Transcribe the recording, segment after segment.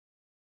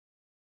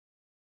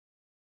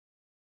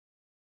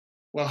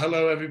Well,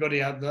 hello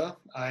everybody out there.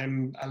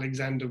 I'm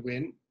Alexander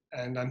Wynne,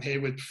 and I'm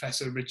here with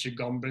Professor Richard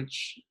Gombrich,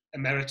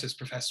 Emeritus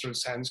Professor of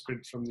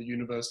Sanskrit from the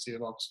University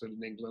of Oxford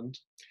in England.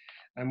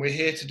 And we're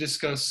here to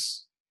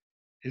discuss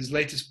his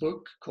latest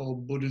book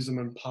called Buddhism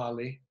and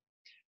Pali,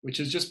 which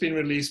has just been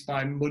released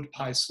by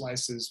Mudpie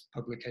Slices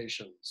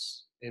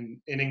Publications in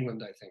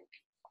England, I think.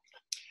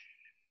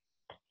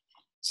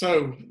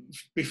 So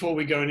before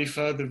we go any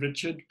further,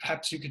 Richard,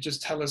 perhaps you could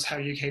just tell us how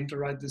you came to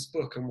write this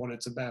book and what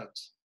it's about.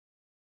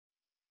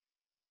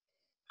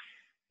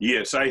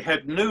 Yes, I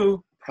had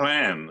no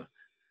plan,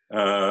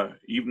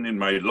 even in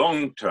my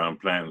long-term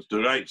plans,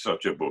 to write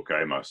such a book,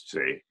 I must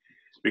say,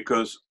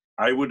 because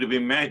I would have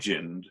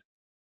imagined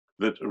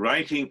that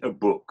writing a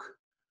book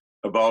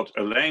about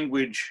a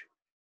language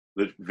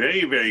that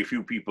very, very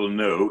few people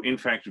know, in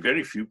fact,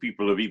 very few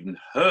people have even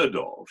heard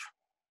of,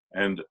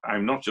 and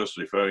I'm not just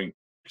referring to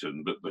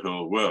Britain, but the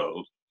whole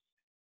world,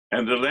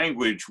 and a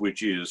language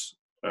which is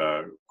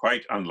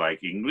quite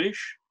unlike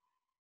English,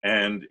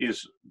 and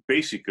is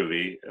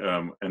basically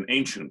an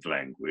ancient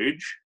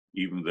language,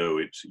 even though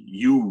it's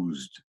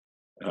used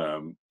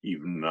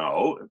even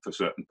now for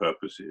certain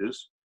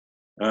purposes.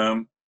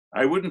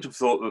 I wouldn't have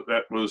thought that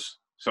that was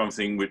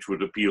something which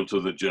would appeal to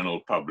the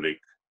general public.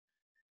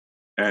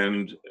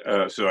 And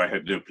so I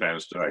had no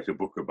plans to write a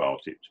book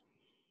about it.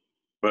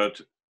 But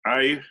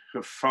I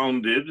have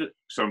founded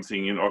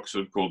something in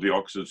Oxford called the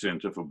Oxford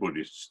Centre for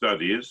Buddhist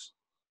Studies,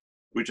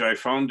 which I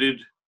founded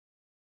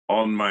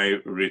on my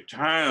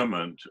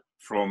retirement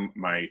from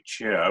my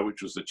chair,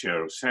 which was the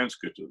chair of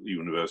Sanskrit at the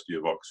University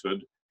of Oxford,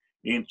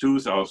 in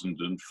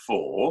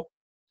 2004.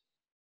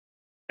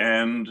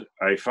 And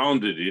I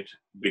founded it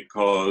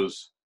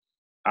because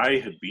I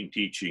had been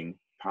teaching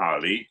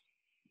Pali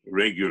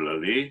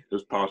regularly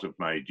as part of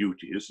my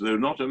duties, though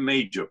not a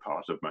major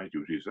part of my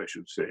duties, I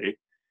should say,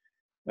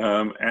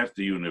 at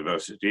the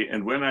university.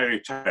 And when I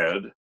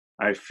retired,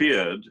 I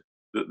feared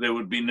that there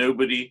would be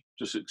nobody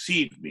to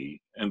succeed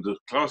me and the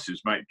classes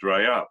might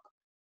dry up.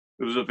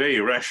 It was a very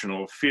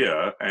rational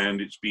fear, and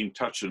it's been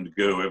touch and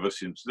go ever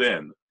since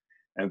then.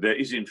 And there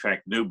is, in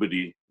fact,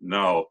 nobody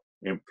now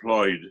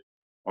employed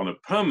on a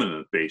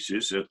permanent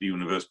basis at the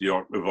University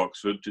of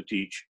Oxford to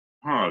teach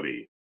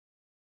Pali.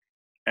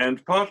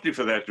 And partly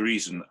for that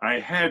reason, I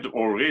had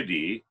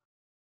already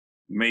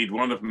made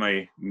one of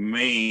my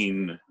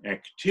main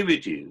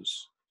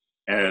activities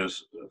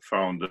as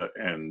founder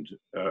and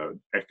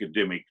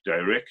academic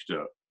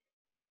director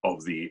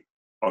of the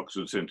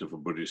Oxford Centre for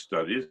Buddhist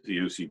Studies, the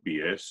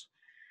OCBS,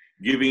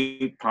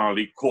 giving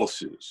Pali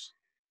courses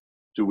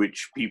to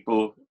which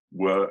people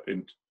were,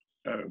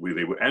 where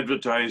they were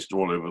advertised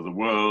all over the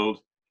world,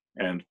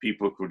 and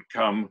people could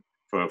come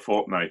for a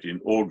fortnight in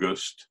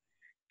August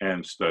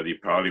and study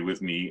Pali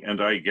with me,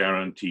 and I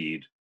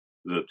guaranteed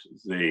that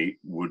they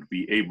would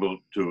be able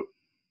to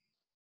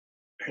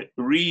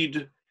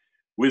read,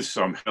 with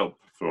some help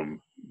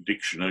from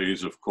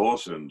dictionaries, of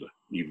course, and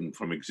even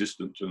from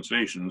existent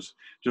translations,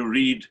 to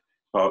read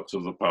parts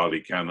of the Pali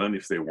Canon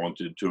if they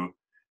wanted to,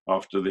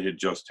 after they had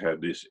just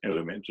had this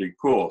elementary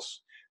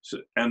course. So,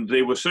 and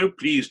they were so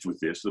pleased with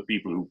this, the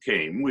people who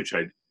came, which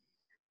I'd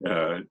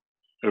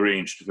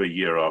arranged for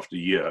year after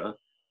year,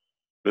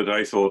 that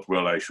I thought,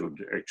 well, I should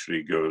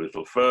actually go a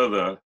little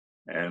further,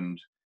 and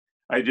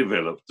I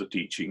developed the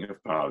teaching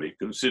of Pali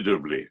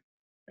considerably.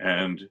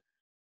 And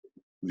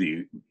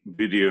the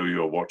video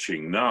you're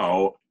watching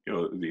now,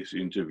 this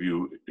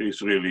interview,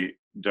 is really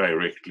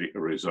directly a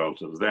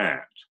result of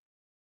that.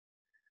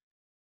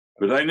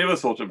 But I never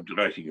thought of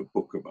writing a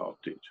book about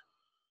it.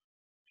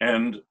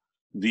 And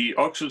the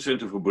Oxford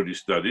Centre for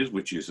Buddhist Studies,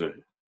 which is a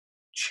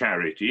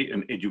charity,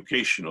 an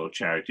educational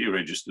charity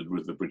registered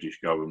with the British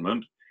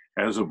government,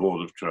 has a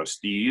board of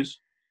trustees.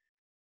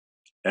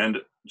 And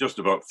just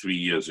about 3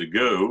 years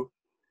ago,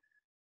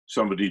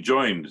 somebody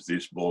joined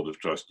this board of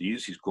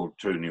trustees. He's called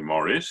Tony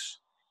Morris.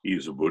 He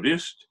is a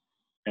Buddhist,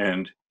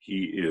 and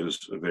he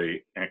is a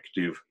very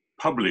active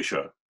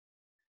publisher.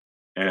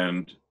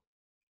 And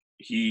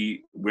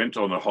he went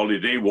on a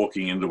holiday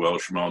walking in the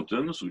Welsh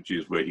Mountains, which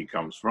is where he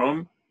comes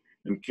from,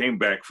 and came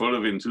back full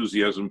of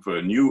enthusiasm for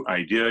a new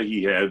idea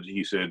he had,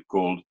 he said,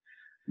 called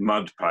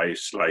Mudpie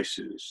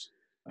Slices.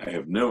 I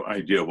have no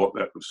idea what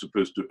that was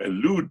supposed to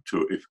allude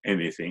to, if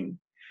anything,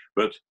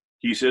 but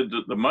he said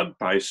that the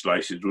Mudpie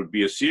Slices would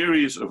be a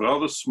series of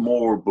rather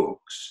small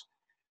books,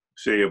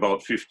 say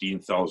about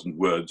 15,000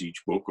 words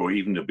each book, or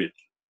even a bit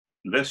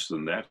less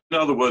than that. In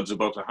other words,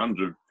 about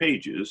 100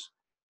 pages,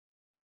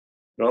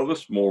 rather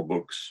small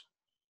books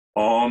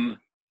on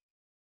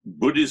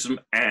Buddhism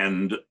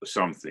and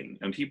something.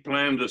 And he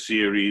planned a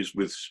series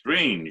with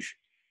strange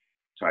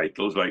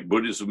titles like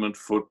Buddhism and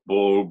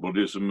Football,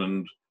 Buddhism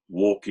and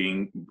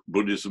Walking,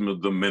 Buddhism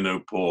and the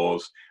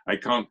Menopause. I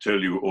can't tell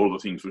you all the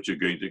things which are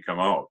going to come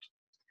out.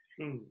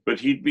 But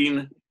he'd been,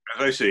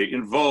 as I say,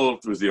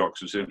 involved with the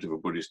Oxford Centre for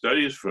Buddhist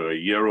Studies for a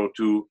year or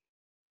two,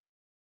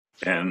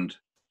 and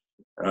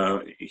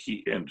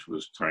he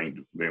was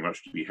trying very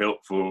much to be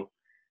helpful.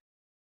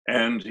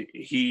 And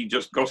he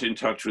just got in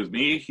touch with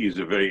me. He's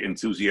a very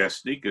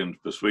enthusiastic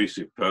and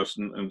persuasive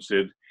person, and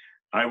said,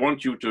 I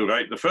want you to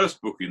write the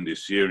first book in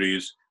this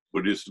series,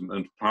 Buddhism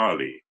and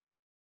Pali.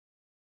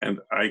 And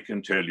I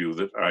can tell you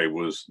that I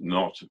was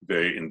not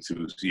very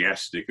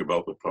enthusiastic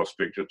about the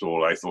prospect at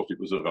all. I thought it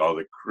was a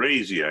rather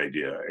crazy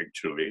idea,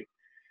 actually.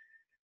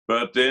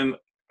 But then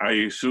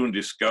I soon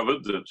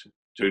discovered that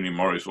Tony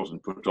Morris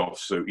wasn't put off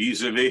so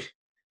easily.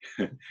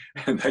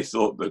 And I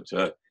thought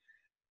that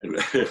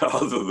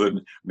rather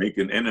than make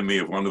an enemy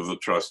of one of the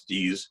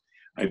trustees,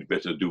 I'd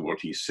better do what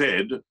he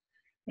said.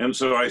 And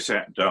so I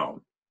sat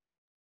down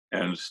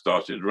and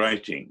started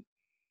writing.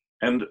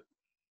 And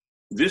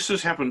this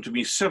has happened to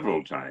me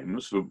several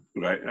times.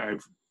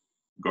 I've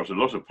got a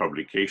lot of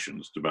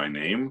publications to my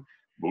name,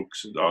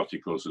 books and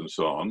articles and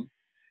so on.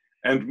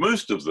 And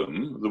most of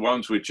them, the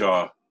ones which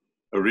are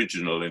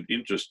original and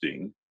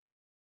interesting,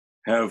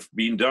 have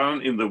been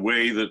done in the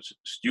way that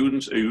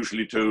students are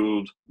usually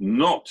told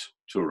not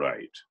to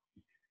write.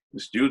 The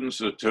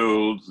students are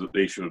told that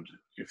they should,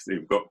 if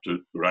they've got to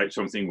write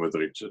something,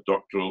 whether it's a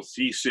doctoral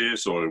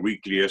thesis or a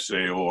weekly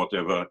essay or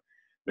whatever,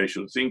 they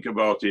should think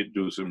about it,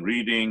 do some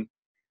reading,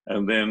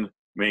 and then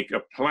make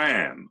a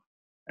plan.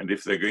 And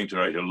if they're going to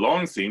write a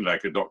long thing,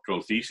 like a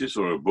doctoral thesis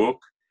or a book,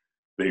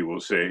 they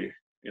will say,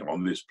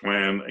 on this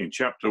plan in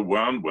chapter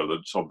 1, well,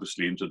 it's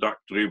obviously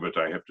introductory, but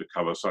I have to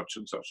cover such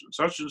and such and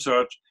such and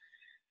such.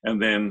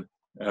 And then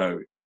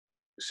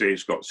say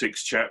it's got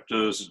 6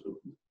 chapters,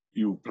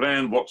 you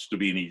plan what's to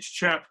be in each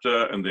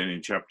chapter, and then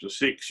in chapter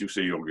 6, you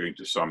say you're going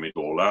to sum it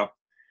all up.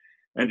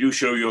 And you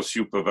show your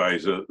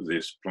supervisor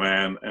this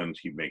plan, and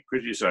he may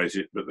criticize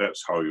it, but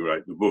that's how you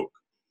write the book.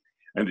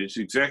 And it's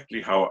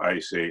exactly how I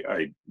say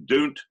I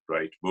don't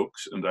write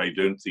books, and I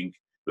don't think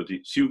that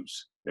it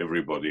suits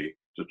everybody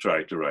to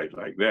try to write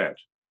like that.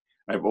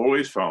 I've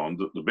always found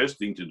that the best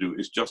thing to do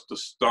is just to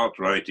start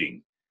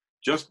writing.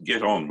 Just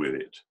get on with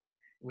it,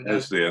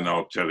 as they are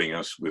now telling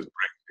us with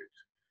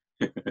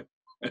Brexit.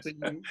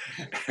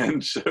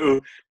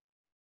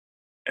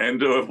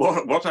 And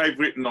what I've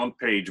written on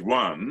page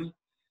 1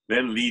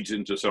 then leads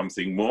into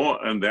something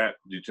more, and that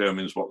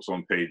determines what's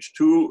on page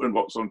 2, and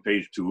what's on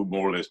page 2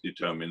 more or less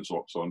determines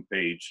what's on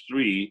page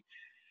 3.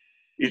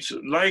 It's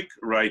like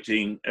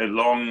writing a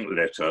long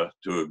letter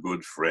to a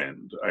good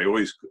friend. I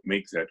always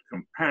make that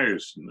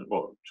comparison,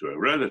 well, to a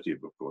relative,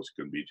 of course,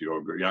 it can be to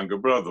your younger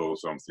brother or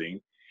something.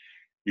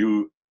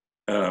 You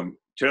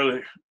tell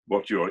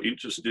what you're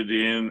interested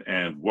in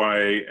and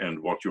why and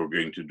what you're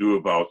going to do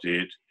about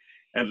it,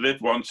 and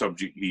let one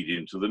subject lead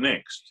into the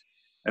next.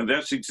 And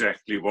that's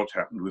exactly what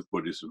happened with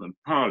Buddhism and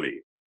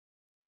Pali.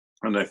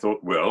 And I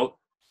thought, well,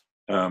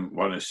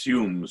 one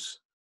assumes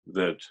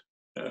that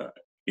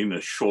in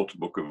a short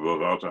book of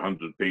about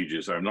 100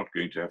 pages, I'm not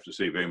going to have to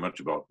say very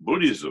much about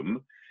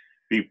Buddhism.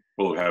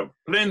 People have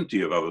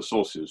plenty of other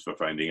sources for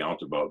finding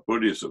out about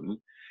Buddhism.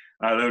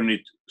 I'll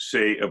only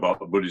say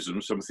about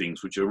Buddhism some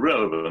things which are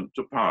relevant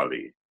to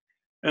Pali.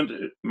 And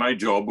my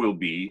job will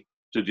be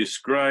to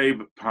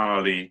describe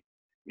Pali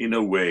in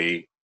a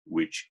way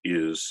which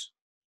is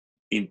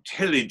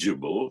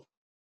intelligible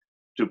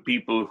to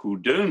people who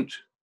don't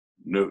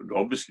know,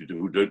 obviously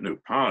who don't know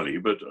Pali,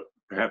 but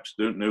perhaps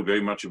don't know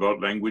very much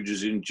about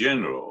languages in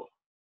general,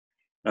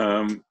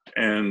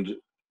 and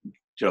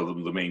tell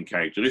them the main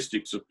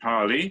characteristics of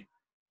Pali.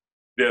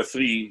 There are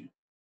 3,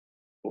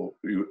 or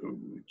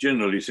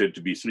generally said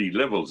to be 3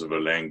 levels of a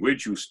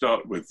language. You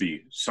start with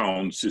the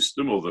sound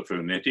system or the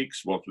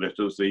phonetics, what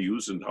letters they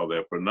use and how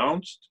they're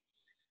pronounced.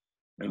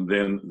 And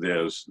then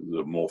there's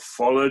the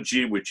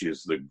morphology, which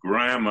is the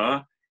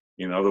grammar.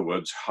 In other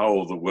words,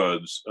 how the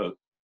words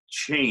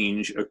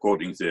change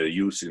according to their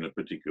use in a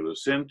particular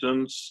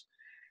sentence.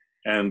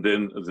 And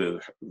then the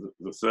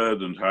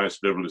third and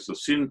highest level is the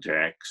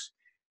syntax,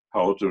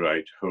 how to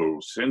write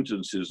whole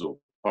sentences or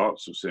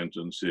parts of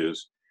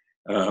sentences,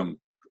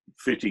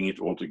 fitting it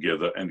all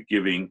together and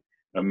giving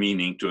a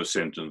meaning to a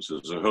sentence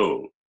as a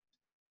whole.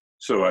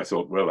 So I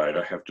thought, well, I'd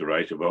have to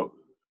write about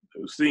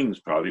those things: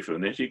 Pali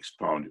phonetics,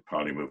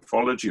 Pali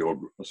morphology, or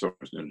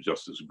sometimes known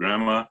just as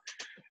grammar,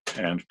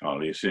 and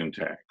Pali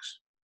syntax.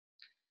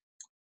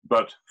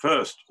 But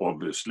first,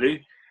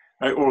 obviously,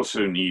 I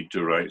also need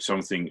to write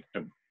something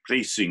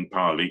placing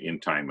Pali in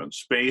time and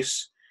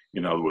space.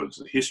 In other words,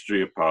 the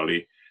history of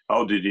Pali.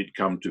 How did it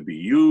come to be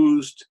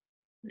used?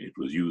 It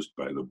was used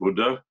by the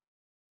Buddha.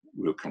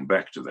 We'll come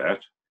back to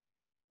that.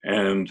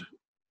 And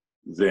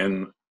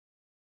then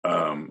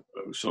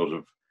sort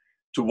of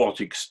to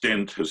what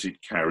extent has it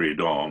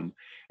carried on?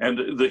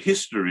 And the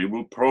history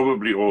will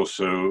probably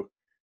also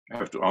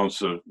have to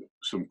answer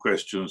some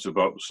questions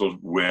about sort of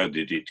where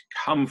did it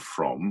come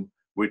from,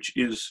 which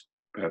is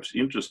perhaps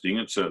interesting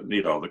and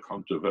certainly rather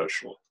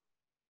controversial.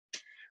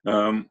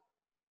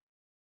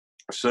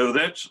 So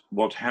that's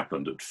what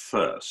happened at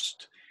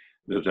first,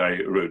 that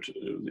I wrote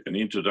an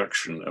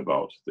introduction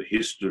about the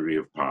history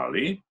of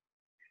Pali,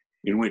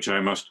 in which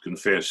I must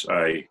confess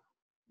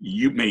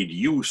you made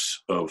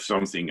use of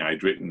something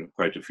I'd written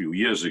quite a few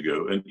years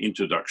ago, an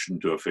introduction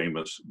to a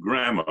famous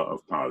grammar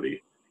of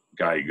Pali,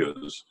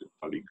 Geiger's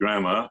Pali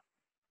grammar,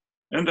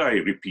 and I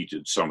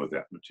repeated some of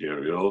that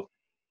material,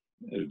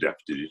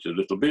 adapted it a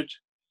little bit,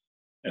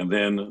 And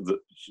then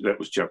that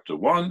was chapter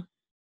 1.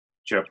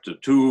 Chapter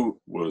 2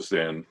 was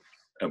then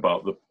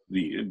about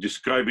the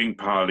describing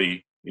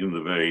Pali in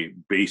the very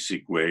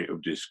basic way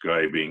of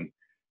describing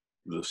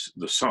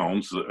the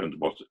sounds and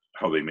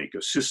how they make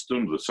a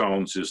system, the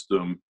sound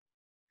system.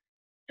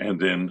 And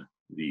then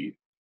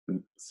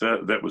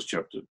that was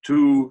chapter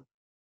 2.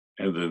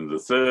 And then the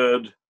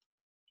third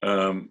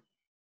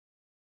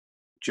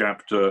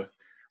chapter,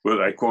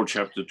 well, I call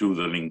chapter 2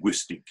 the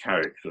linguistic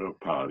character of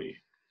Pali.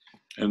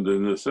 And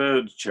then the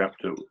third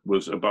chapter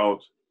was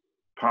about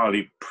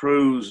Pali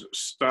prose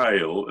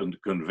style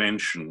and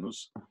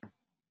conventions,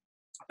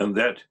 and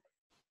that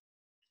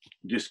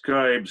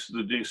describes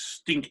the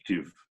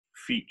distinctive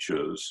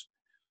features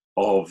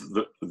of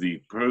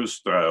the prose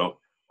style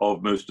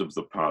of most of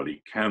the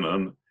Pali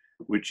canon,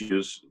 which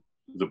is,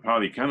 the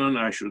Pali canon,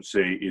 I should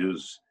say,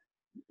 is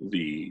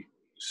the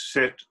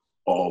set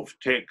of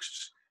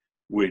texts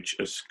which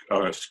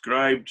are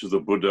ascribed to the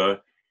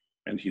Buddha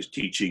and his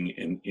teaching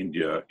in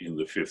India in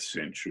the 5th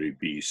century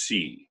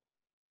BC.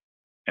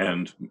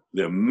 And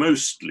they're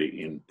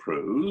mostly in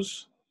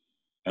prose.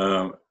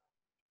 A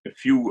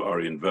few are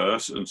in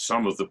verse, and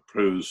some of the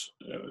prose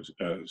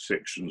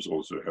sections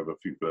also have a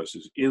few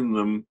verses in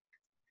them,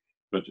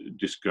 but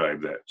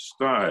describe that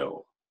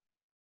style.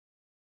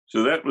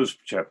 So that was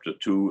chapter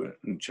 2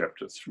 and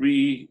chapter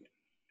 3,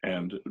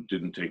 and it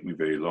didn't take me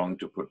very long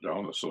to put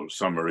down a sort of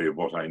summary of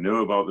what I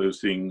know about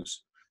those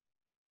things.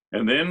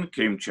 And then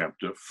came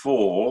chapter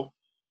 4,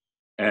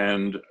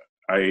 and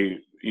I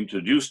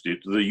introduced it.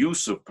 The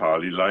use of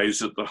Pali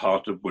lies at the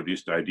heart of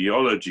Buddhist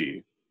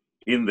ideology,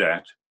 in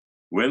that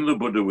when the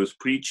Buddha was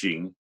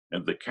preaching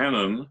and the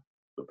canon,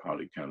 the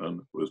Pali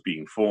canon, was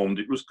being formed,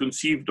 it was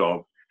conceived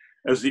of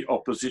as the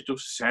opposite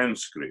of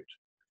Sanskrit.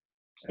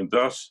 And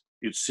thus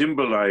it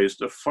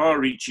symbolized a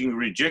far-reaching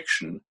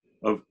rejection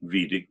of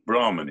Vedic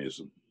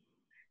Brahmanism.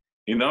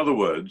 In other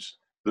words,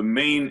 the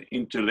main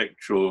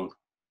intellectual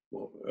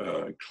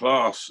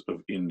class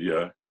of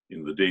India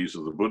in the days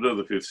of the Buddha,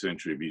 the 5th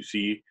century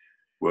BC,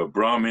 were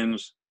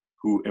Brahmins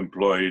who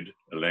employed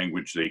a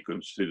language they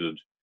considered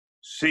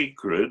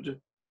sacred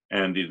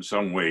and in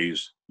some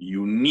ways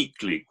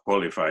uniquely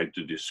qualified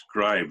to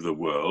describe the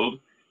world.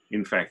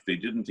 In fact, they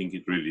didn't think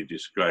it really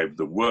described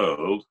the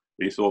world.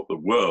 They thought the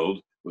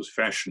world was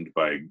fashioned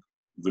by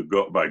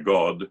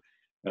God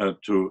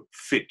to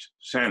fit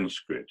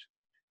Sanskrit.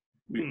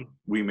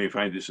 We may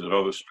find this a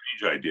rather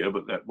strange idea,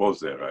 but that was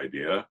their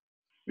idea.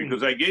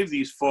 Because I gave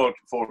these four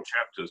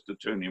chapters to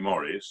Tony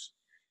Morris,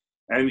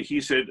 and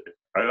he said,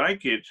 I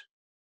like it,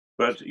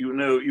 but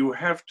you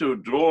have to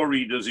draw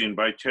readers in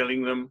by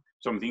telling them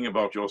something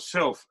about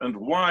yourself and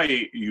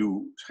why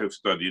you have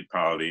studied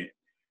Pali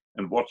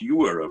and what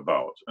you are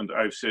about. And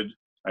I said,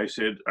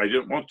 I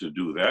don't want to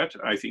do that.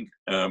 I think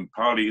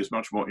Pali is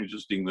much more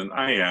interesting than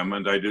I am,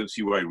 and I don't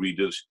see why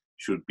readers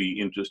should be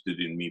interested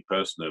in me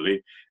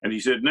personally. And he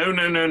said,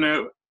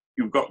 no,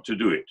 you've got to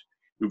do it.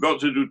 You've got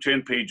to do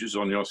 10 pages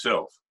on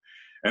yourself.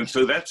 And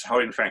so that's how,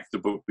 in fact, the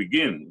book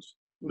begins,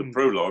 the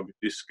prologue,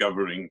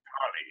 Discovering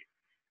Pali.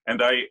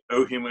 And I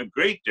owe him a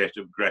great debt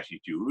of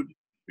gratitude,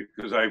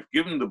 because I've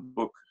given the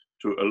book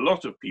to a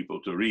lot of people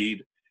to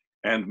read,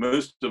 and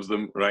most of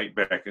them write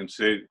back and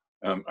say,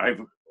 I've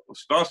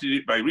started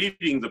it by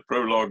reading the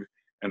prologue,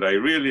 and I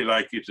really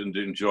like it and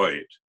enjoy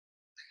it.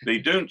 They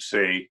don't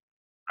say,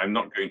 I'm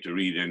not going to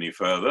read any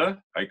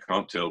further. I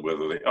can't tell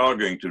whether they are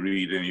going to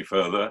read any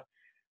further,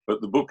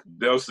 but the book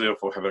does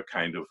therefore have a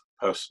kind of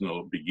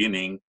personal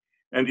beginning,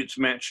 and it's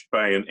matched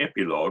by an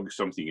epilogue,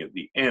 something at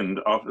the end,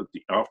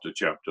 after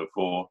chapter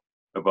 4,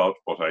 about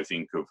what I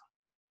think of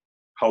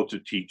how to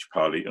teach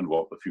Pali and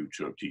what the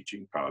future of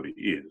teaching Pali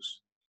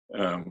is.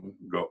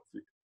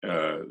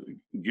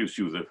 Gives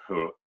you the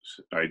whole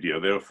idea.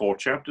 There are 4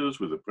 chapters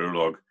with a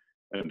prologue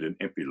and an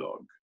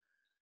epilogue.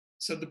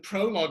 So the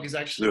prologue is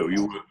actually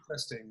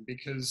interesting,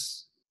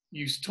 because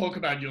you talk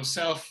about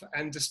yourself,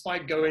 and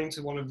despite going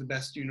to one of the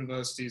best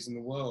universities in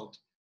the world,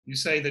 you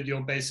say that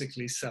you're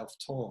basically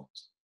self-taught.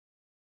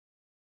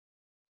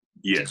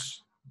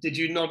 Yes. Did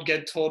you not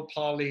get taught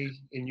Pali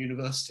in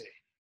university?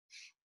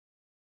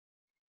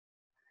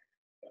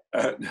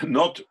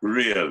 Not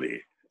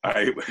really.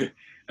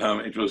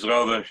 It was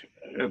rather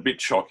a bit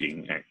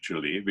shocking,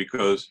 actually,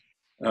 because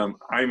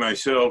I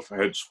myself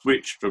had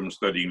switched from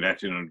studying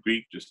Latin and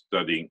Greek to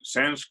studying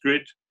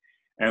Sanskrit,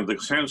 and the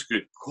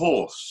Sanskrit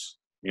course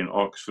in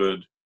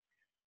Oxford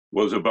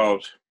was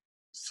about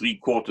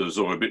 3/4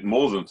 or a bit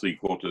more than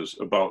 3/4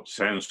 about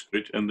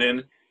Sanskrit, and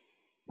then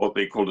what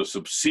they called a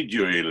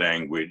subsidiary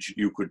language.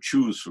 You could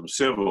choose from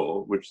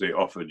several, which they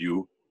offered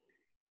you,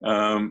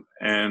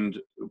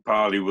 and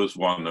Pali was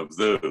one of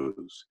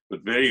those.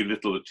 But very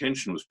little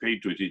attention was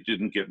paid to it. It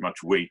didn't get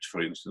much weight,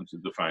 for instance,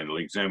 in the final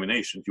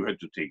examinations. You had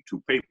to take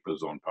 2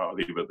 papers on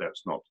Pali, but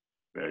that's not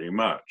very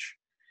much.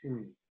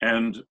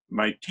 And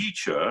my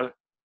teacher,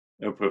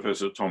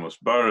 Professor Thomas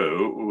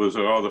Burrow, was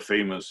a rather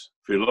famous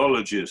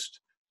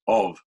philologist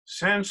of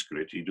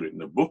Sanskrit. He'd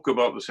written a book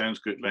about the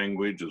Sanskrit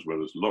language, as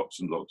well as lots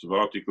and lots of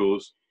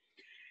articles.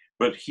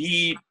 But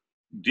he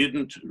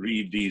didn't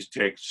read these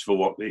texts for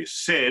what they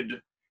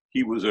said.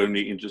 He was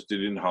only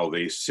interested in how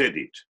they said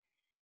it.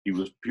 He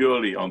was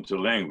purely onto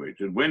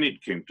language. And when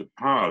it came to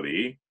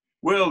Pali,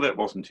 well, that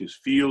wasn't his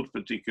field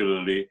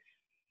particularly,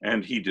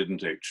 and he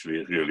didn't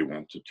actually really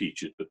want to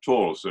teach it at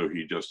all. So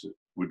he just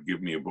would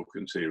give me a book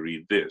and say,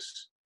 read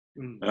this.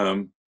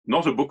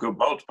 Not a book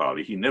about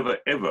Pali. He never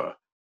ever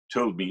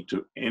told me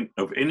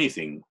of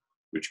anything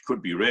which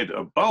could be read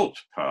about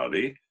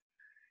Pali,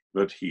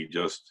 but he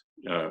just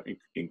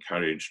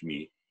encouraged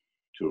me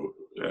to,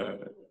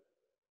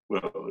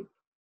 well,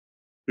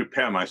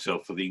 prepare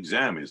myself for the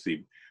exam is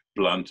the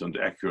blunt and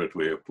accurate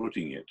way of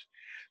putting it.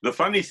 The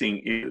funny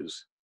thing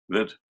is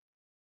that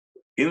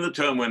in the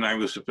term when I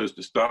was supposed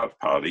to start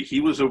Pali, he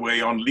was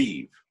away on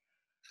leave.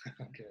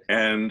 Okay.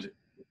 And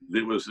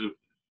there was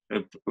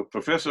a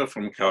professor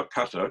from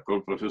Calcutta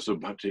called Professor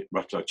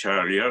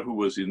Bhattacharya, who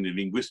was in the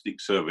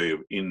Linguistic Survey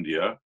of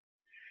India.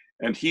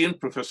 And he and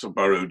Professor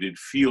Burrow did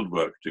field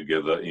work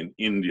together in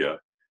India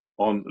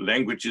on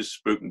languages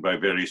spoken by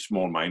very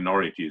small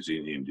minorities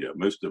in India,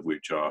 most of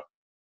which are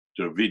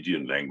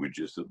Dravidian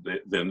languages,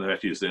 that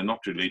is, they're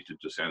not related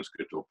to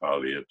Sanskrit or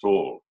Pali at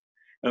all.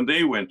 And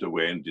they went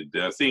away and did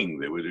their thing.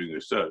 They were doing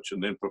research.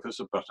 And then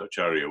Professor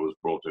Bhattacharya was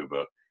brought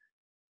over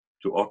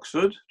to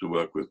Oxford to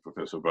work with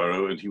Professor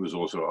Burrow, and he was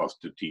also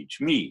asked to teach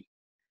me.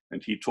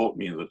 And he taught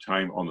me in the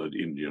time-honored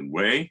Indian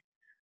way,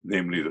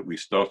 namely that we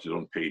started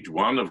on page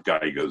 1 of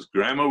Geiger's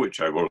grammar,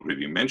 which I've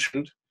already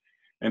mentioned,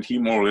 and he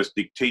more or less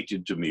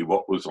dictated to me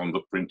what was on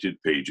the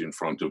printed page in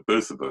front of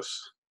both of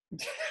us.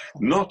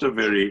 Not a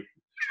very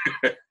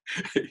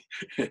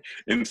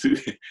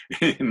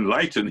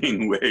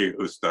enlightening way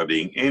of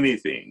studying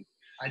anything.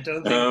 I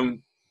don't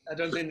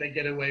think they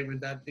get away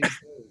with that these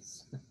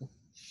days.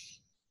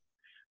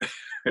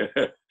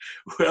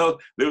 Well,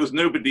 there was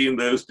nobody in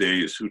those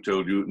days who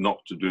told you not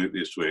to do it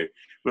this way.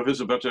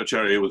 Professor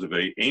Bhattacharya was a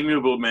very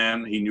amiable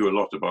man. He knew a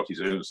lot about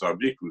his own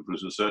subject, which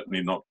was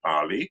certainly not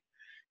Pali.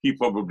 He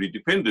probably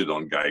depended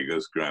on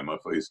Geiger's grammar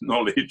for his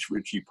knowledge,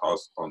 which he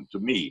passed on to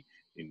me,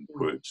 in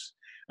quotes.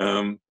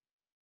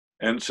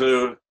 And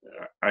so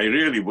I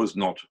really was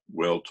not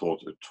well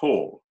taught at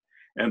all.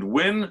 And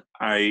when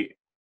I,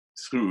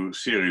 through a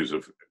series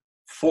of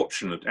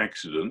fortunate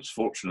accidents,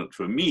 fortunate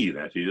for me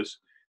that is,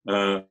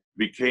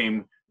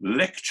 became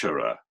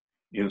lecturer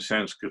in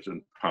Sanskrit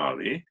and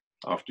Pali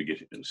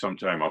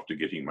sometime after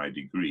getting my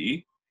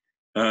degree,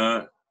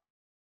 I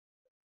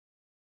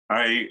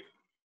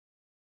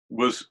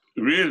was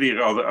really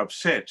rather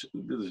upset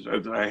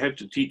that I had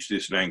to teach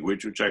this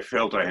language, which I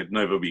felt I had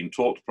never been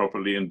taught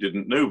properly and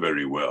didn't know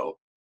very well.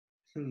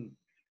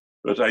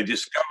 But I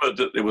discovered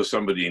that there was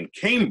somebody in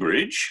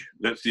Cambridge.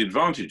 That's the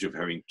advantage of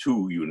having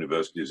two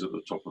universities at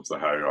the top of the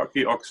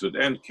hierarchy, Oxford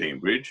and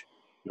Cambridge.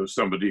 There was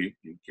somebody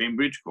in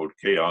Cambridge called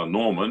K.R.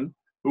 Norman,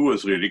 who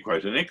was really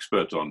quite an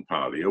expert on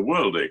Pali, a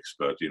world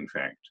expert, in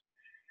fact.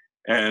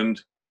 And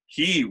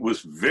he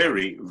was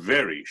very,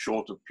 very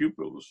short of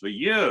pupils. For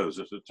years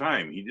at a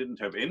time, he didn't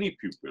have any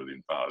pupil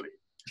in Pali.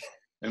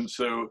 And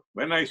so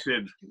when I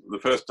said the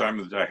first time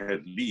that I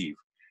had leave,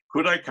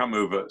 could I come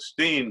over,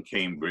 stay in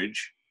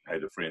Cambridge? I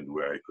had a friend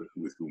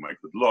with whom I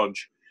could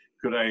lodge.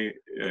 Could I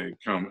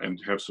come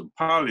and have some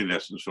Pali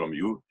lessons from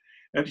you?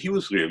 And he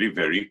was really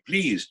very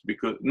pleased,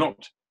 because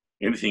not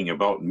anything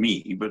about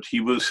me, but he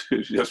was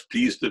just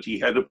pleased that he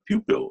had a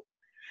pupil.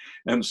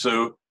 And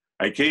so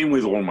I came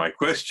with all my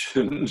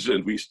questions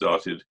and we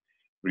started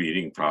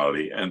reading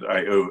Pali, and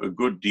I owe a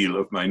good deal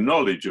of my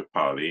knowledge of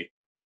Pali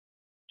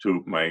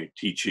to my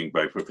teaching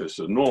by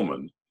Professor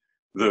Norman.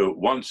 Though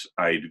once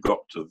I'd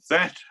got to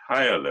that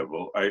higher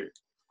level, I,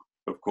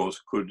 of course,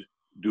 could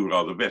do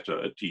rather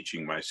better at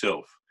teaching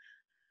myself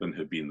than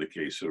had been the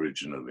case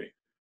originally.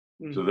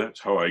 So that's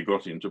how I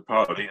got into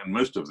Pali, and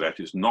most of that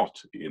is not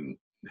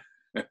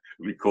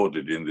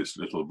recorded in this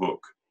little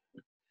book.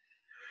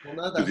 Well,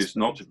 no, because it's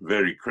not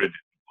very credible.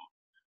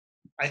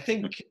 I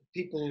think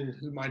people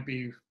who might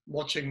be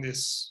watching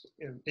this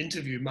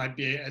interview might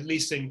be at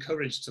least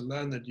encouraged to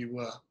learn that you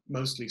were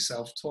mostly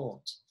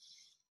self-taught.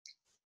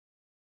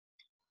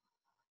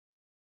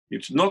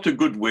 It's not a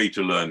good way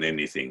to learn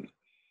anything.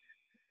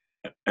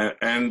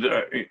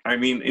 I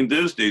mean, in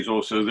those days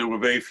also, there were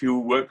very few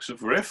works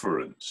of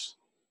reference.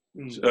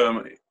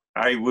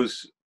 I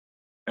was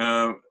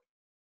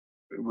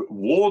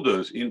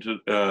Warder's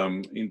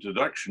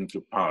Introduction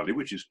to Pali,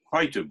 which is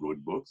quite a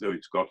good book, though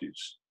it's got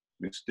its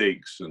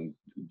mistakes and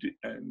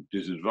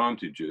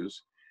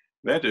disadvantages.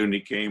 That only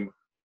came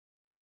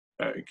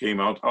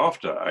out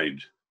after I'd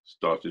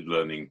started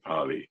learning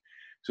Pali.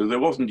 So there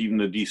wasn't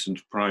even a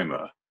decent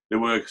primer. There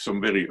were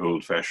some very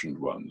old-fashioned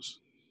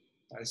ones.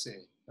 I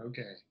see.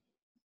 Okay.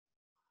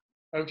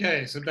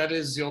 Okay, so that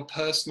is your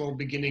personal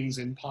beginnings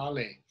in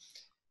Pali.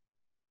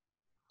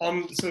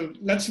 So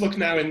let's look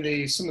now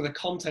in some of the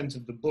content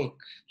of the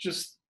book.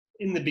 Just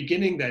in the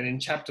beginning then, in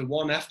chapter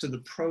 1, after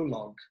the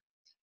prologue.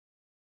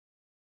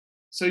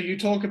 So you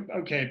talk,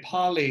 okay,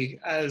 Pali,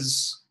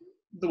 as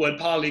the word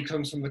Pali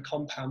comes from the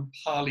compound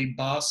Pali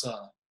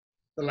Bhasa,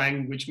 the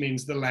language, which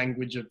means the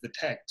language of the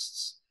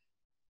texts.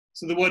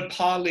 So the word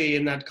Pali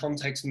in that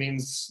context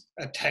means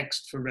a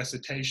text for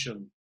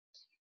recitation.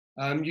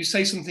 You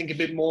say something a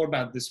bit more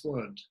about this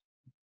word.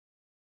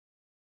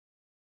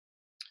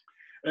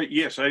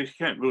 Yes, I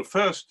can. Well,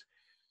 first,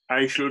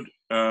 I should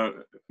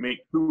make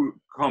two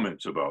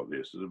comments about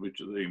this, which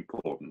are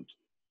important.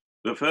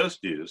 The first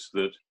is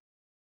that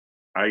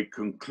I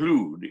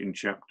conclude in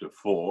chapter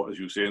 4, as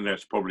you say, and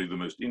that's probably the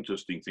most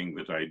interesting thing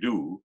that I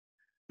do,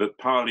 that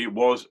Pali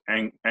was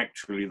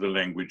actually the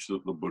language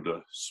that the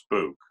Buddha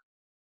spoke.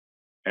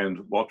 And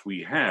what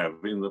we have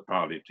in the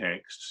Pali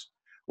texts,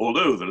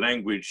 although the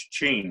language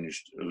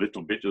changed a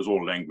little bit, as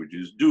all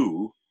languages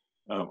do,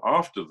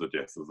 after the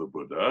death of the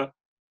Buddha,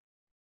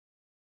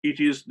 it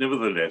is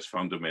nevertheless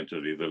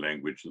fundamentally the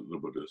language that the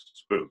Buddha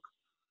spoke.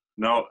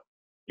 Now,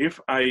 if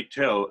I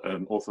tell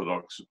an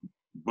Orthodox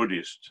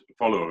Buddhist,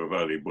 follower of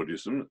early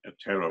Buddhism, a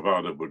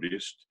Theravada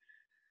Buddhist,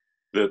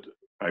 that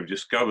I've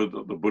discovered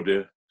that the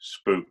Buddha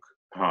spoke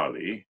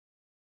Pali,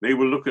 they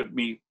will look at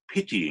me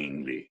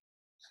pityingly,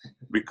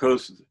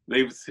 because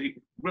they think,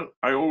 well,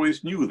 I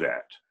always knew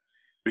that,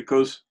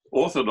 because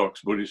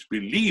Orthodox Buddhists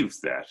believe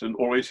that and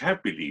always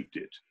have believed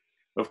it.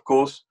 Of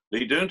course,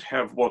 they don't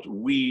have what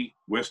we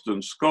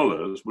Western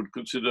scholars would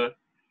consider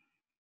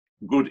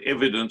good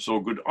evidence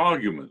or good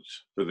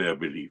arguments for their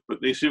belief,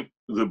 but they say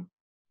the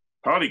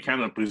Pali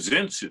Canon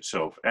presents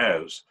itself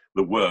as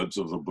the words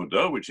of the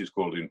Buddha, which is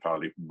called in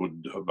Pali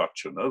Buddha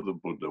Vachana, the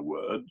Buddha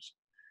words.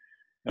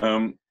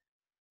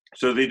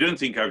 So they don't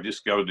think I've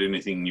discovered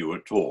anything new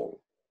at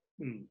all.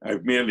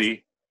 I've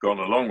merely gone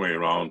a long way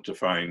around to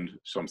find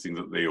something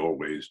that they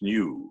always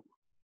knew.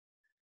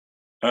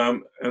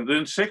 And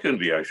then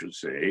secondly, I should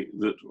say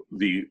that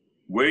the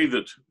way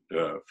that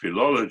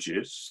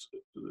philologists,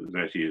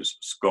 that is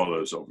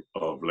scholars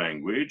of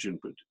language,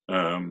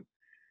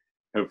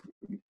 have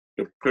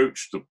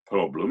approached the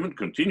problem and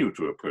continue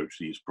to approach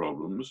these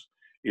problems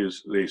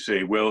is they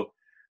say, well,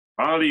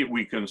 Pali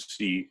we can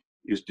see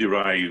is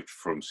derived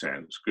from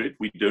Sanskrit.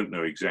 We don't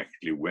know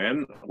exactly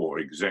when or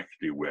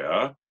exactly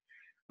where,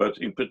 but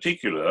in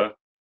particular,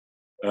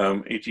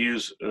 it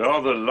is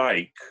rather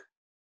like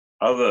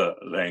other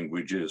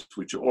languages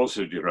which are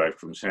also derived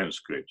from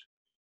Sanskrit.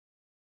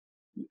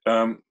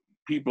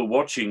 People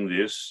watching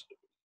this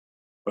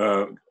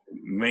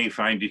may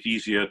find it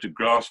easier to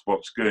grasp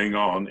what's going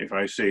on if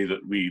I say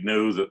that we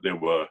know that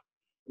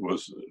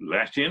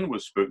Latin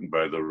was spoken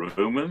by the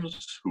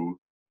Romans, who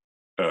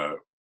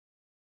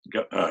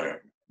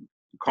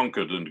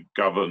conquered and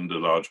governed a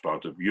large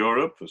part of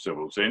Europe for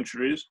several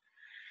centuries.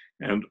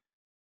 And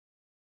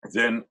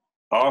then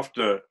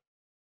after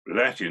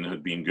Latin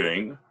had been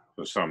going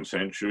for some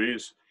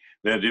centuries,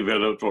 there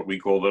developed what we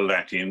call the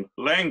Latin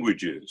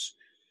languages.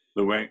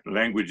 The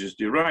languages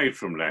derived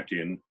from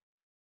Latin: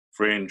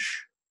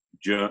 French,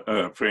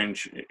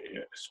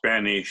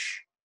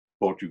 Spanish,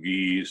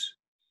 Portuguese,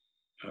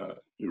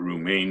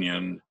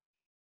 Romanian,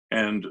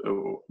 and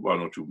one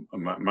or two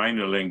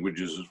minor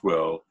languages as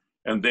well.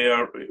 And they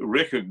are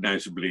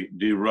recognizably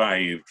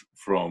derived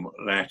from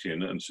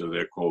Latin, and so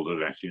they're called the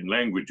Latin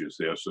languages.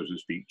 They are, so to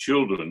speak,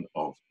 children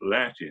of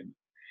Latin.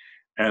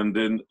 And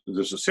then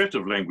there's a set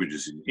of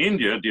languages in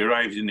India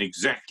derived in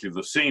exactly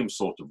the same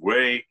sort of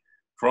way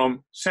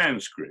from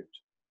Sanskrit.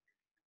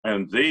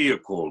 And they are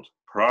called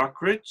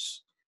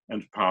Prakrits,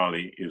 and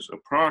Pali is a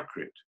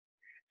Prakrit.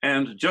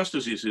 And just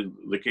as is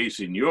the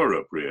case in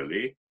Europe,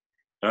 really,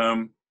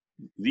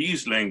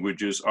 these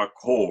languages are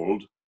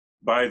called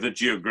by the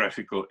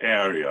geographical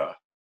area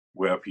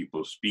where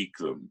people speak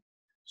them.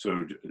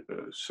 So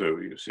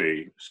you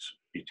say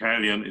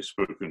Italian is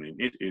spoken in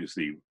it is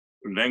the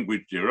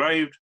language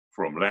derived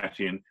from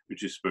Latin,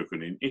 which is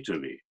spoken in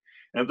Italy.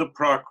 And the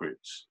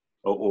Prakrits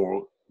are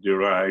all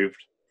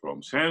derived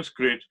from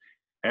Sanskrit,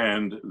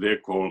 and they're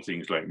called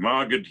things like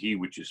Magadhi,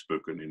 which is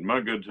spoken in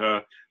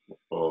Magadha,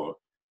 or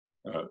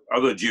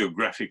other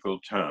geographical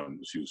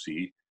terms, you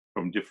see,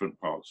 from different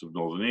parts of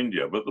northern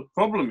India. But the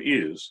problem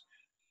is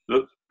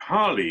that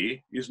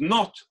Pali is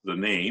not the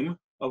name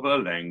of a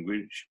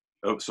language,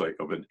 of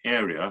an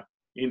area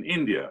in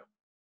India.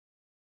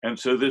 And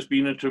so there's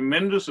been a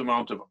tremendous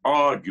amount of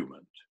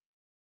argument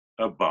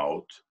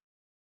about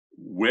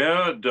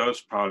where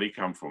does Pali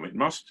come from. It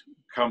must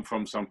come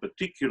from some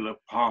particular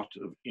part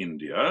of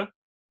India.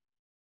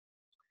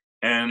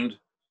 And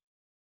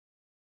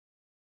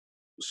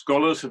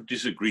scholars have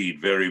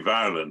disagreed very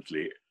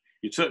violently.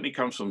 It certainly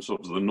comes from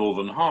sort of the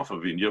northern half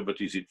of India, but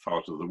is it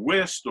part of the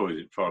west, or is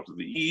it part of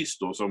the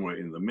east, or somewhere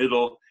in the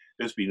middle?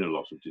 There's been a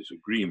lot of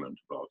disagreement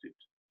about it.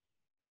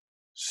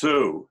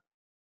 So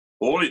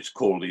all it's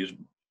called is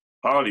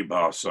Pali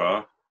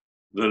Bhasa,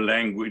 the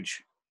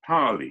language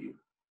Pali.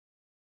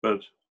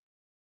 But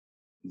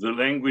the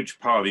language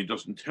Pali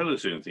doesn't tell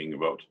us anything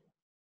about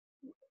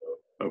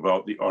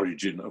the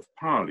origin of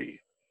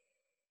Pali.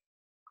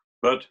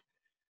 But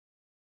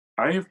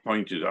I have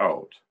pointed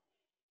out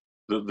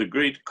that the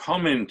great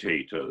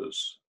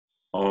commentators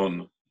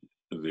on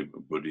the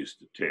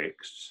Buddhist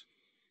texts,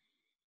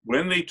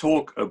 when they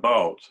talk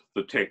about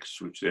the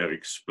texts which they're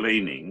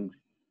explaining,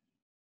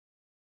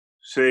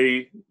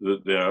 say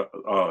that there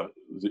are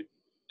the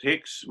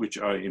texts which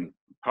are in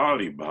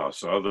Pali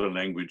Bhasa, the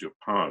language of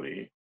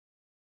Pali,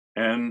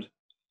 and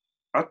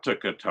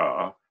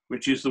Atthakatha,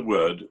 which is the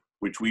word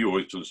which we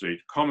always translate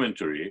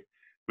commentary,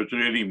 but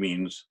really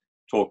means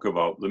talk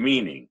about the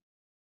meaning.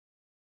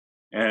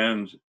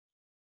 And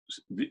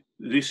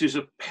this is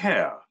a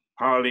pair,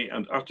 Pali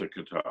and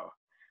Atthakatha.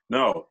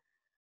 Now,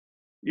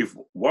 if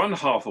one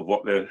half of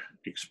what they're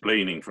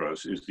explaining for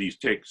us is these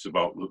texts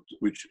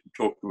which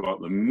talk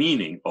about the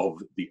meaning of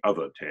the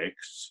other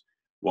texts,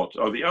 what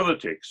are the other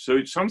texts? So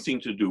it's something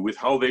to do with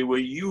how they were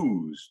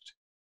used.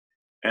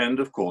 And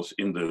of course,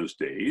 in those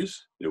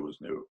days, there was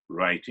no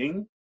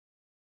writing,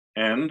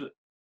 and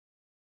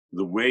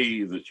the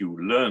way that you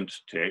learnt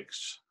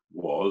texts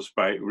was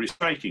by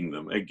reciting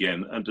them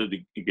again and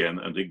again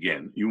and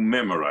again. You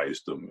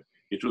memorized them.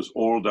 It was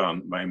all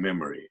done by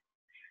memory.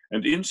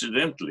 And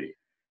incidentally,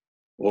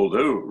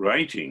 although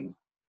writing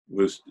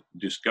was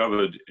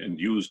discovered and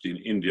used in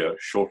India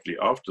shortly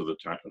after the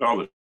time,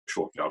 rather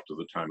shortly after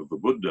the time of the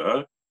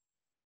Buddha,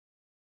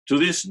 to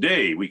this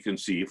day we can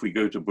see, if we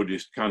go to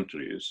Buddhist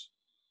countries,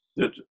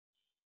 that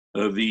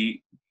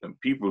the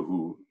people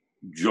who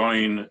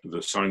join the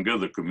Sangha,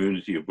 the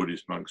community of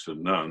Buddhist monks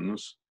and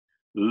nuns,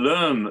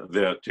 learn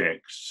their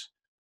texts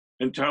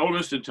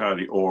almost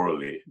entirely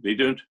orally. They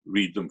don't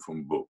read them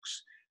from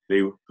books.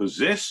 They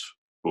possess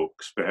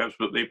books, perhaps,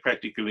 but they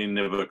practically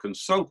never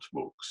consult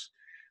books.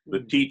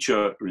 The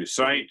teacher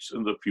recites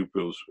and the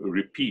pupils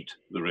repeat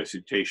the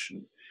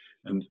recitation.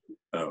 And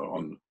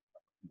on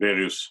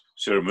various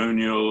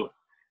ceremonial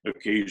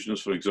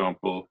occasions, for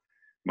example,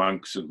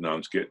 monks and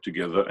nuns get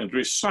together and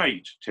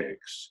recite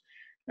texts.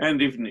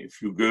 And even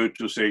if you go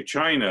to, say,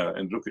 China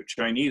and look at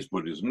Chinese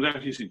Buddhism,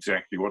 that is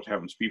exactly what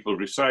happens. People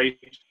recite,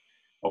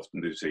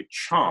 often they say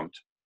chant.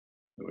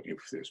 If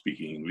they're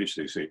speaking English,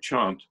 they say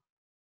chant.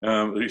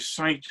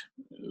 Recite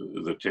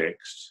the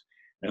texts,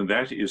 and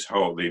that is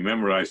how they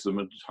memorize them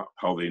and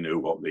how they know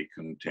what they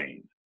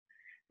contain.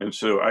 And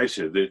so I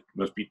said there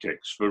must be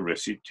texts for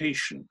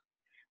recitation.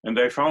 And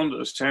I found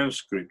a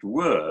Sanskrit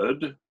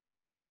word,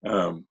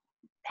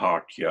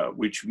 pakya,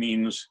 which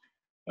means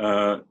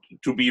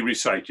to be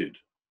recited.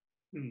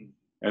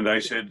 And I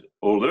said,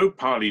 although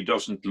Pali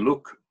doesn't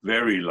look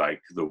very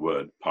like the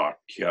word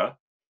pakya,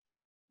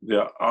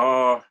 there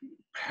are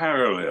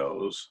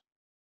parallels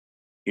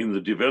in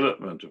the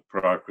development of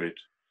Prakrit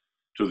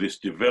to this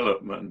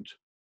development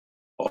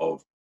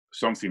of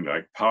something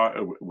like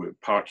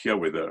pakya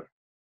with a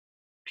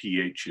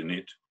PH in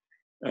it,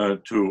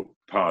 to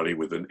Pali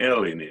with an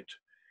L in it.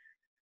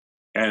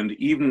 And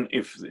even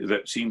if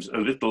that seems a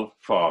little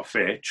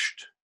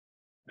far-fetched,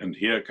 and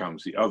here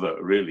comes the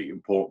other really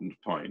important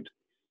point,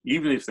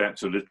 even if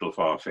that's a little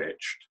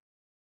far-fetched,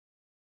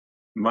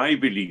 my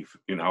belief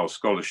in how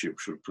scholarship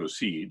should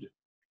proceed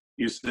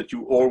is that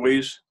you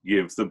always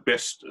give the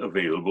best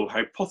available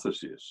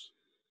hypothesis.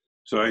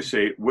 So I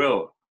say,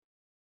 well,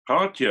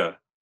 Patya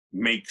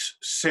makes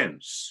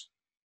sense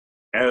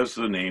as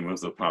the name of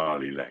the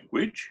Pali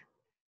language,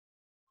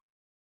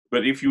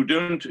 but if you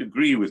don't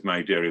agree with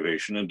my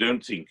derivation and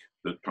don't think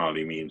that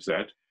Pali means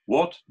that,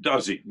 what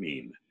does it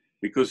mean?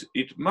 Because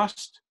it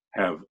must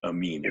have a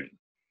meaning.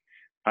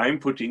 I'm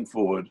putting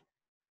forward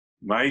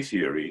my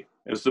theory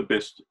as the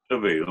best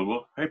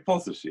available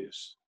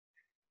hypothesis,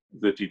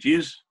 that it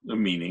is the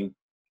meaning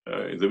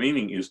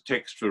is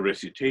text for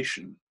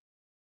recitation.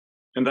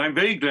 And I'm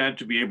very glad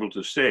to be able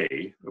to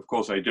say, of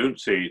course I don't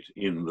say it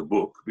in the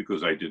book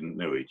because I didn't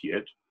know it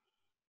yet,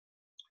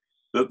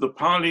 that the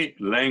Pali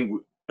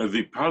language,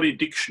 the Pali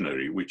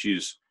dictionary, which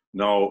is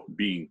now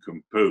being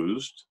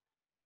composed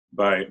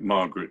by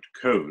Margaret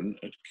Cohn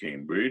at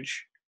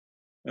Cambridge,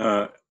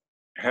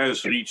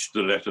 has reached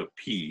the letter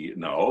P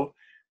now.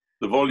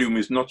 The volume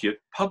is not yet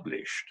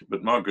published,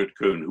 but Margaret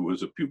Cohn, who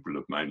was a pupil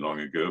of mine long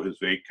ago, has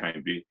very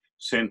kindly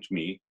sent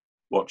me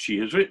what she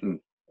has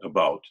written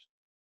about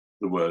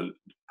the word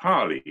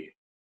Pali.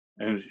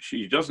 And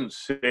she doesn't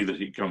say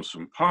that it comes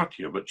from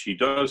Patya, but she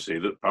does say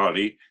that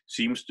Pali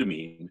seems to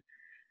mean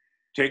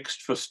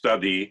text for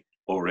study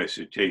or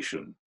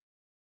recitation.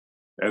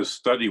 As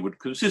study would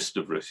consist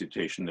of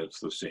recitation,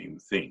 that's the same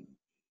thing.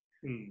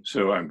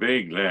 So I'm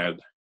very glad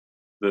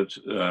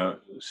that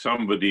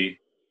somebody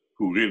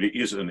who really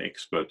is an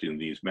expert in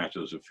these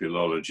matters of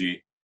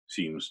philology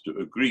seems to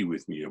agree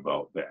with me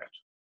about that.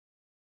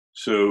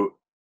 So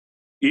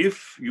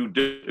if you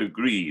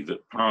agree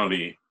that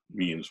Pali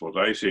means what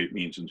I say it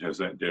means and has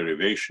that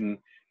derivation,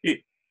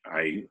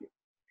 I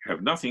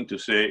have nothing to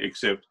say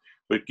except,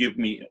 but give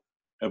me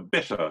a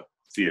better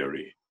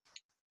theory.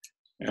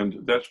 And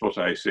that's what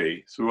I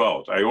say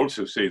throughout. I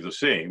also say the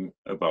same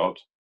about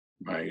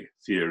my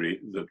theory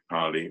that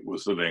Pali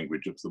was the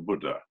language of the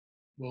Buddha.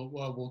 Well,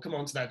 we'll come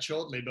on to that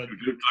shortly, but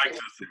You'd like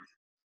to think?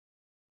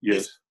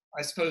 Yes.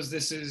 I suppose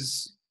this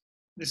is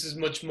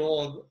much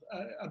more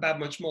about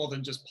much more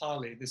than just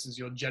Pali. This is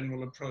your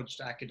general approach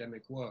to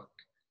academic work,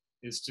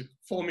 is to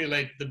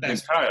formulate the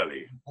best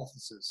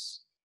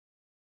hypothesis.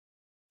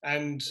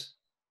 And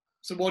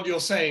so what you're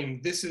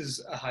saying, this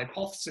is a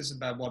hypothesis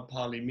about what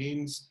Pali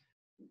means,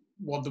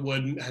 what the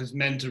word has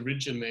meant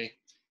originally.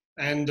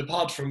 And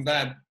apart from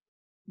that,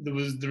 there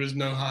is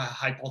no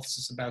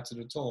hypothesis about it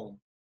at all.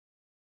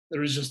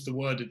 There is just the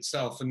word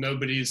itself, and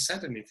nobody has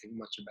said anything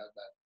much about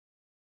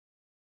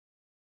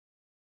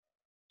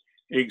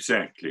that.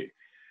 Exactly.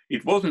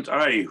 It wasn't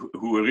I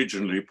who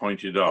originally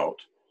pointed out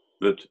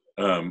that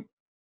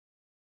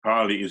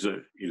Pali is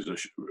a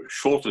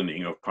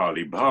shortening of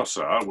Pali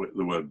Bhasa, with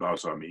the word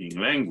Bhasa meaning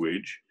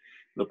language,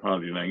 the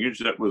Pali language.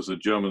 That was the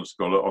German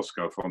scholar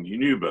Oskar von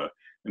Hinüber,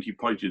 and he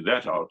pointed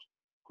that out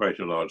quite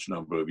a large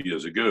number of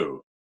years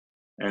ago.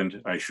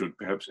 And I should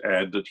perhaps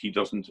add that he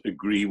doesn't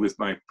agree with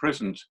my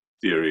present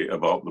theory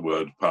about the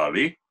word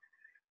Pali.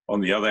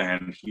 On the other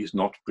hand, he's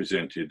not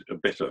presented a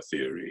better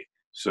theory.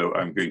 So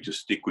I'm going to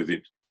stick with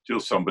it till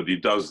somebody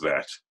does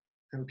that.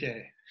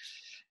 Okay.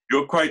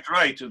 You're quite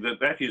right that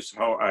that is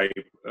how I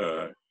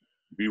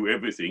view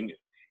everything.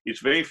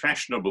 It's very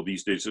fashionable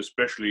these days,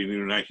 especially in the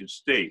United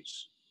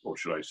States, or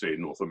should I say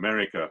North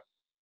America,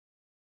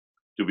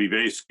 to be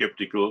very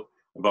skeptical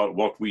about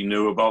what we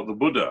know about the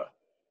Buddha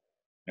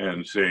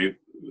and say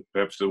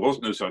perhaps there was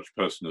no such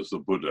person as the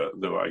Buddha,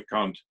 though I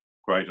can't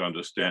quite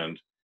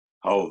understand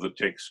how the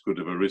text could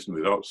have arisen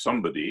without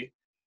somebody.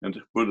 And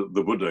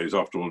the Buddha is,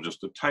 after all,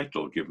 just a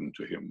title given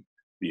to him,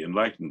 the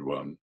enlightened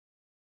one.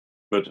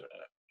 But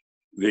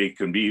they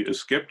can be as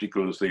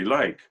skeptical as they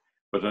like,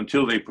 but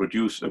until they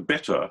produce a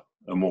better,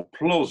 a more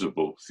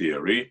plausible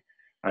theory,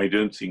 I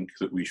don't think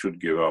that we should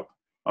give up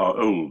our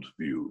old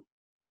view.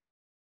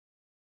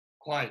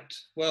 Quite.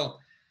 Well,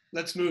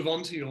 let's move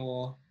on to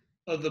your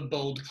other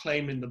bold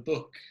claim in the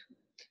book.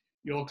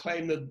 Your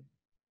claim that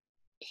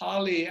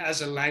Pali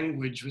as a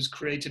language was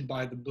created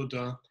by the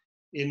Buddha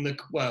in the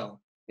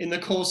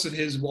course of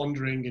his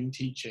wandering and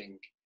teaching.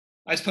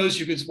 I suppose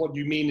what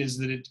you mean is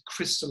that it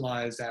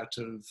crystallized out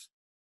of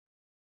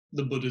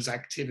the Buddha's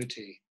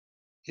activity,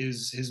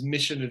 his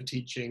mission of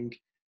teaching,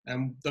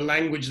 and the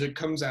language that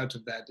comes out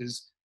of that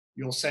is,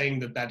 you're saying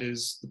that that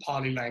is the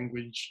Pali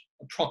language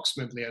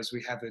approximately as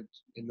we have it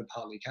in the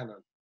Pali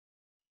canon.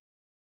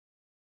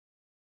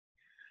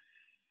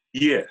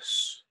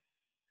 Yes.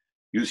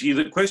 You see,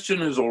 the question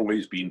has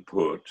always been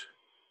put,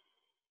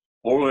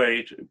 all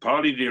right,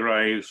 Pali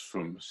derives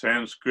from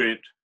Sanskrit,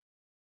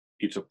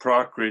 it's a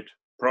Prakrit.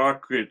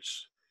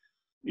 Prakrits,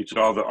 it's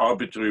rather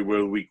arbitrary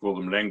whether we call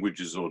them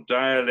languages or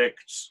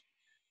dialects,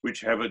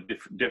 which have a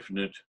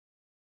definite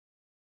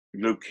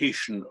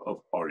location of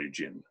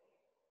origin.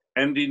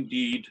 And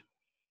indeed,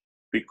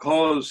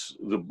 because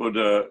the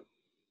Buddha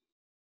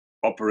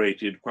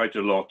operated quite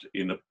a lot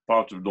in a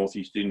part of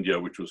Northeast India,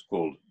 which was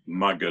called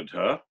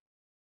Magadha,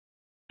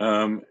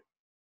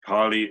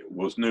 Pali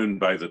was known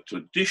by the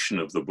tradition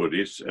of the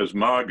Buddhists as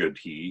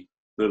Magadhi,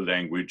 the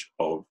language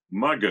of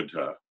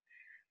Magadha.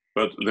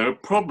 But there are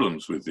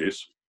problems with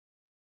this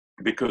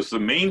because the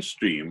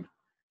mainstream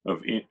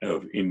of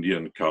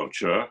Indian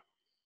culture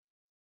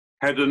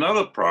had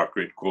another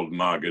Prakrit called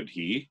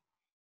Magadhi,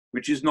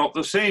 which is not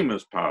the same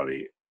as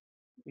Pali.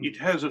 It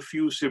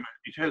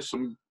has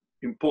some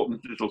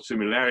important little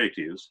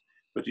similarities,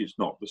 but it's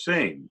not the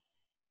same.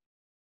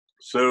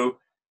 So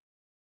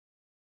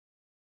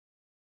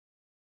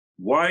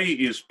why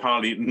is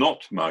Pali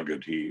not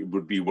Magadhi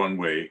would be one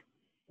way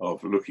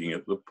of looking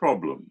at the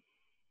problem.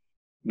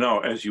 Now,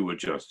 as you were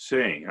just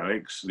saying,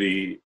 Alex,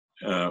 the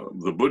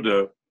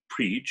Buddha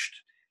preached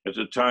at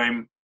a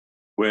time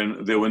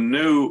when there were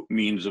no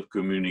means of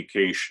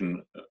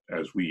communication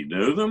as we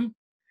know them.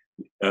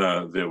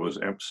 There was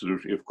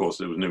absolutely, of course,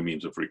 there was no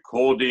means of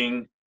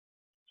recording,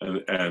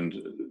 and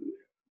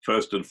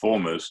first and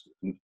foremost,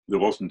 there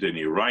wasn't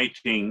any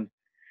writing,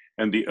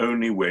 and the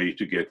only way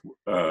to get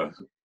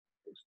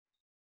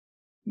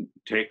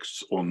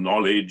texts or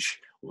knowledge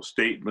or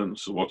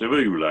statements or whatever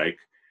you like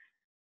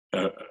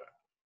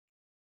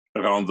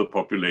around the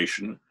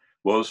population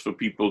was for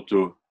people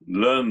to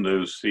learn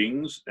those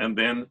things and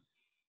then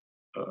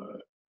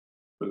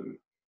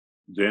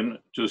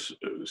to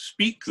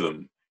speak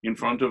them in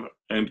front of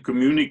and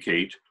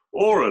communicate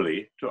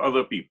orally to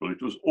other people.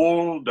 It was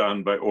all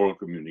done by oral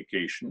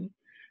communication,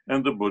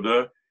 and the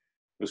Buddha,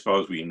 as far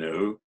as we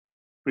know,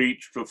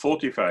 preached for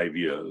 45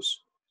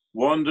 years,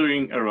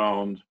 wandering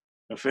around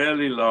a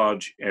fairly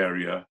large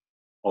area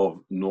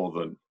of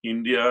northern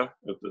India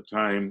at the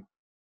time.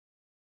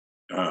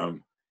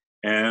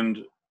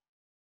 And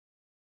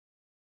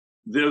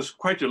there's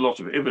quite a lot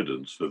of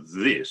evidence for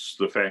this,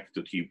 the fact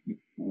that he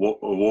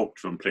walked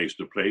from place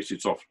to place.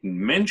 It's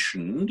often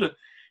mentioned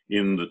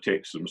in the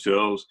texts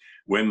themselves.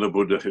 When the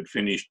Buddha had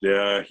finished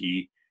there,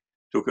 he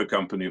took a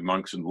company of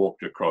monks and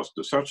walked across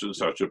to such and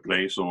such a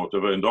place or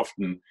whatever. And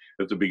often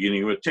at the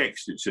beginning of a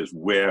text, it says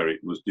where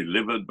it was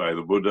delivered by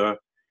the Buddha.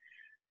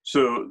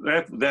 So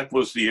that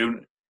was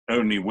the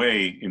only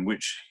way in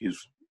which his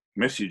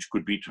message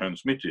could be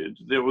transmitted.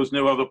 There was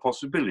no other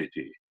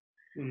possibility.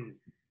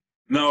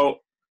 Now,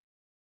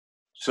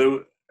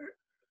 so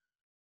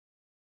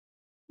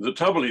the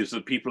trouble is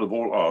that people have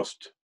all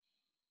asked,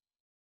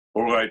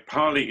 all right,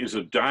 Pali is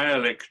a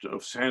dialect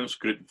of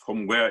Sanskrit.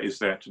 From where is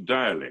that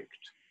dialect?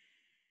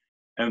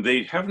 And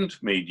they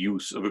haven't made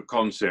use of a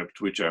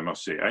concept which I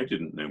must say I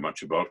didn't know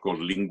much about, called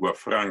lingua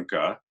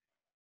franca,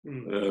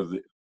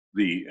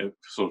 the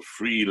sort of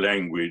free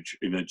language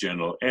in a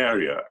general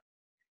area.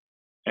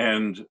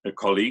 And a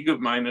colleague of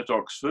mine at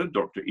Oxford,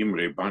 Dr.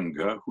 Imre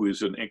Banga, who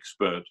is an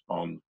expert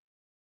on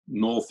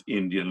North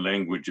Indian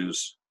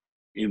languages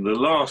in the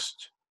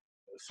last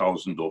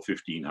 1,000 or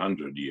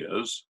 1,500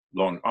 years,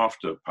 long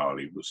after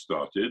Pali was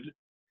started,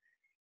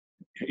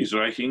 is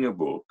writing a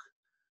book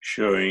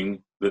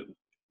showing that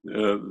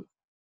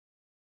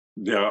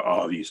there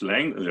are these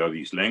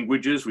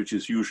languages, which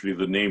is usually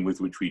the name with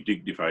which we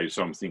dignify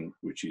something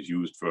which is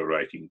used for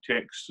writing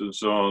text and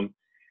so on.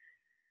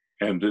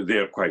 And they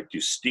are quite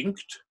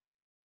distinct.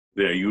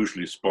 They're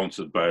usually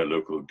sponsored by a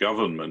local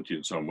government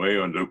in some way,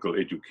 or a local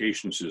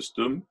education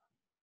system.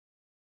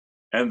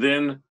 And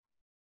then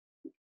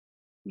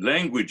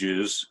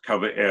languages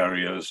cover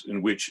areas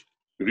in which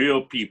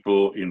real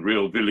people in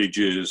real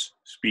villages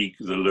speak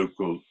the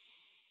local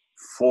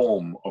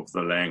form of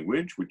the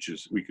language, which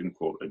is, we can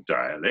call a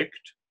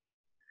dialect.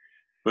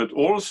 But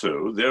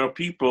also there are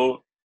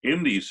people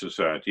in these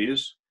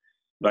societies,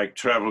 like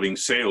traveling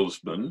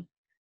salesmen,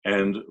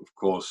 and of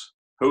course,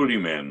 holy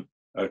men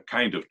are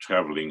kind of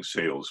traveling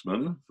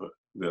salesmen.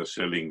 They're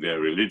selling their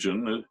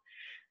religion,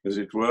 as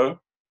it were,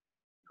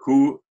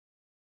 who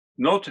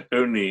not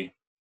only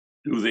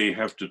do they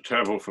have to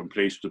travel from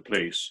place to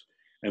place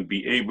and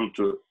be able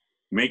to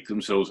make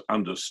themselves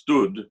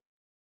understood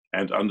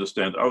and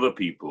understand other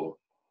people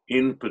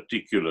in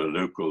particular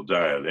local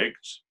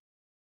dialects,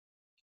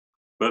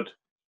 but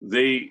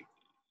they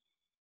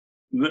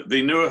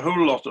know a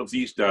whole lot of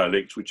these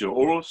dialects, which are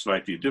all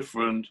slightly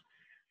different,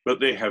 but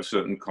they have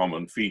certain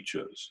common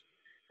features.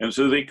 And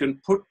so they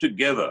can put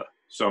together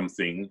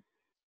something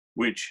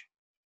which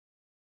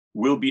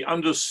will be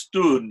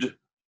understood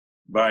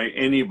by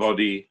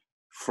anybody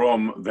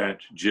from that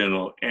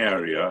general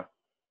area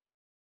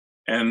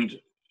and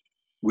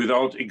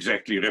without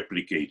exactly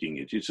replicating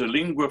it. It's a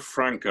lingua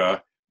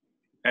franca.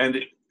 And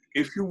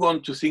if you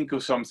want to think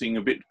of something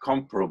a bit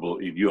comparable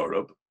in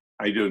Europe,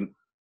 I don't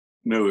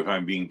know if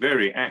I'm being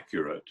very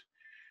accurate,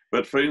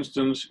 but for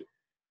instance,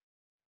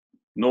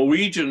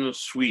 Norwegian and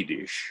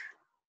Swedish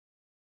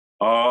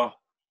are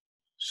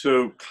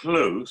so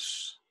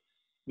close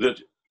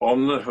that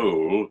on the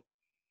whole,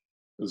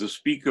 the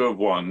speaker of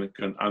one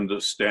can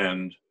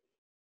understand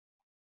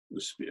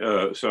the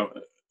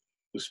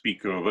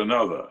speaker of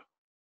another.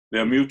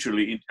 They're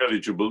mutually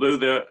intelligible, though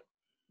they're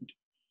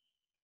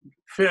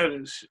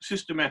fairly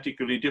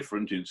systematically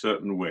different in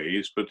certain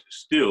ways, but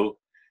still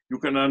you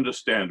can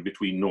understand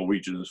between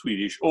Norwegian and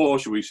Swedish, or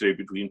shall we say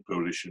between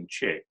Polish and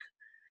Czech,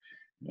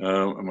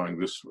 among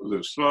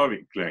the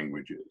Slavic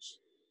languages.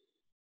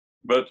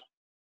 But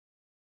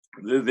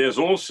there's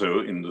also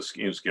in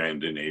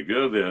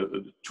Scandinavia, there are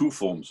two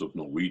forms of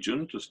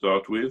Norwegian to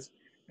start with,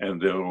 and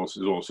there is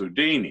also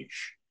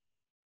Danish.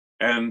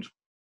 And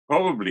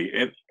probably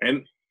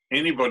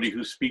anybody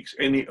who speaks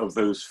any of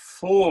those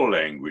four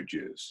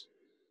languages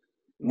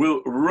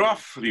will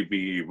roughly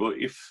be able,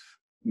 if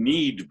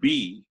need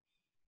be,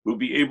 will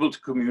be able to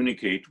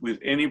communicate with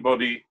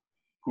anybody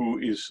who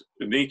is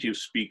a native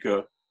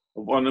speaker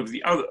of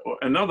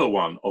another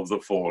one of the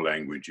four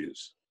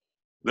languages,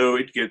 though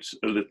it gets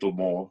a little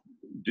more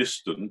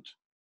distant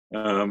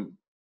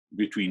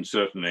between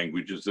certain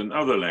languages and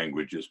other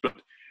languages.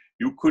 But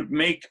you could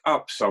make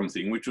up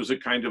something which was a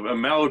kind of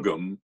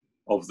amalgam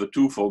of the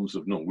two forms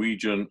of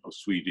Norwegian, of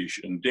Swedish,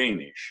 and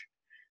Danish.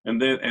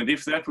 And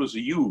if that was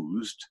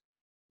used,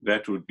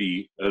 that would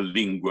be a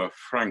lingua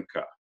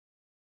franca,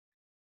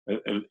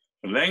 a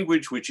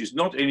language which is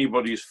not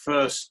anybody's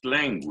first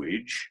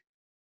language,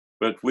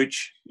 but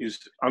which is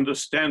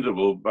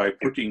understandable by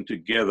putting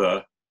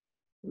together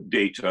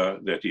data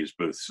that is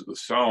both the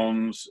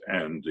sounds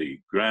and the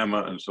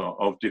grammar and so on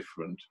of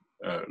different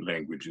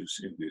languages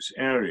in this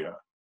area.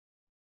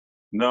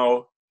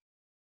 Now,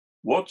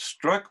 what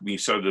struck me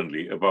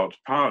suddenly about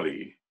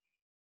Pali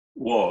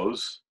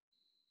was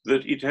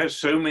that it has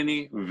so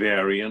many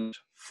variant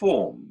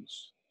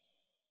forms.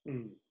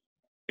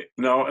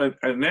 Now,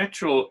 a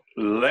natural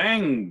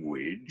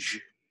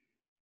language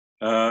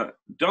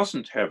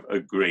doesn't have a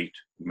great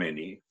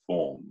many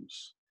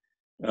forms.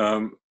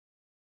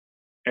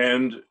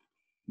 And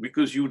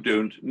because you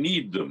don't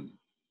need them.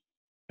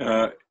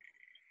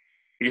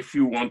 If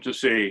you want to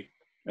say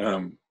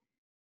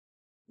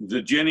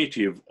the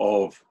genitive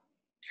of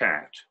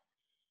cat,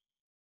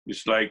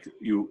 it's like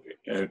you,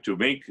 to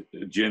make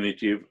the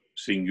genitive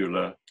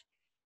singular,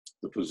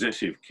 the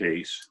possessive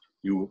case,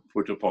 you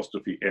put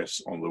apostrophe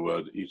S on the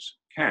word, it's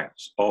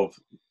cats, of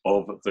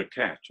the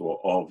cat or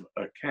of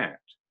a cat.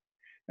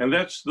 And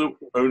that's the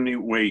only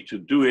way to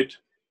do it,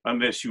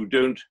 unless you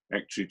don't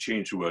actually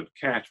change the word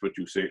cat, but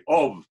you say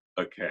of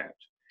a cat.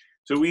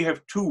 So we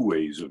have two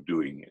ways of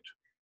doing it,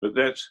 but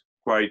that's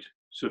quite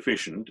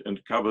sufficient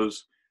and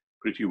covers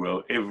pretty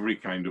well every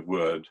kind of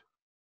word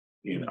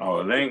in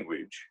our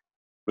language.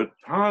 But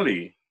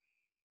Pali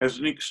has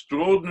an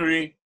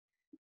extraordinary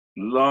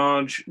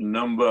large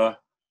number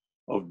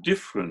of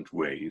different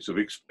ways of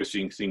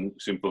expressing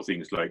simple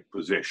things like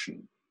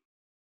possession,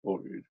 or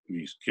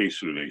these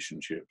case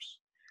relationships.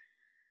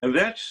 And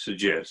that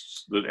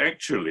suggests that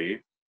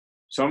actually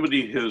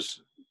somebody has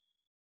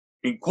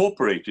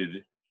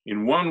incorporated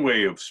in one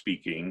way of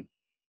speaking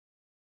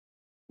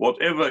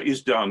whatever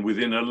is done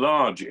within a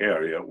large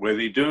area where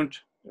they don't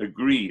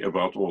agree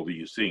about all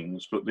these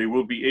things, but they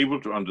will be able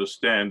to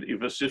understand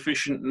if a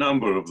sufficient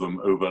number of them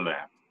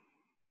overlap.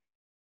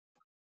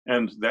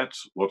 And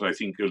that's what I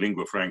think a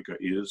lingua franca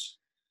is,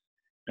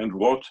 and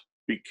what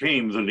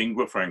became the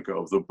lingua franca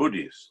of the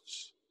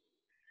Buddhists.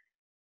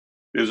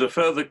 There's a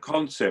further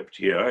concept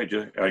here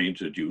I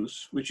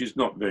introduce, which is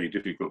not very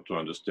difficult to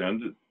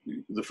understand,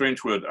 the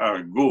French word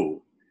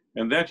argot,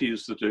 and that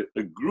is that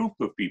a group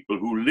of people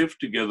who live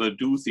together,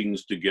 do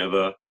things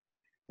together,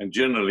 and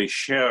generally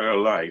share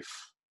a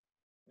life,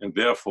 and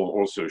therefore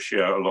also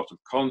share a lot of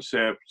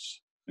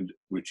concepts,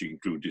 which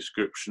include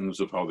descriptions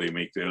of how they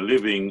make their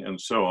living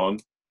and so on.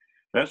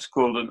 That's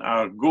called an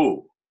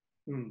argot.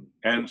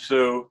 And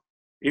so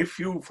if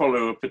you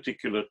follow a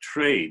particular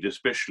trade,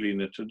 especially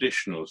in a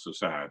traditional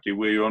society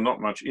where you're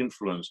not much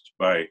influenced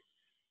by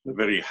the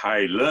very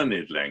high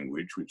learned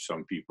language which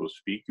some people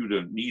speak, you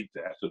don't need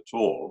that at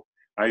all,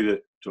 either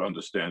to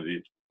understand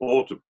it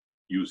or to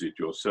use it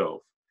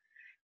yourself.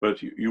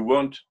 But you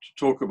want to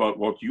talk about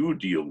what you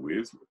deal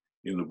with,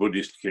 in the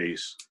Buddhist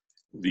case,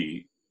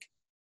 the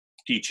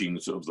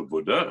teachings of the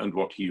Buddha and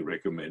what he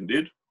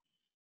recommended.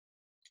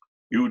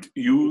 You'd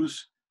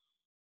use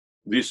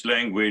this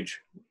language,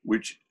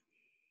 which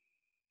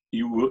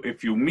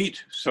if you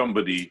meet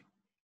somebody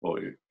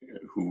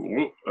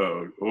who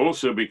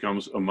also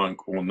becomes a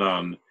monk or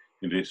nun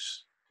in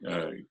this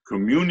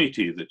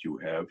community that you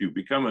have, you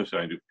become a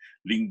kind of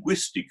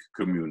linguistic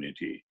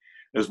community,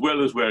 as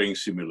well as wearing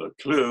similar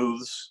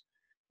clothes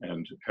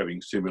and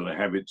having similar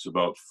habits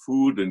about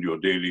food and your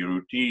daily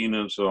routine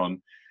and so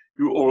on.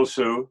 You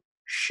also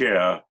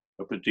share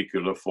a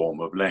particular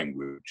form of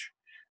language.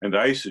 And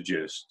I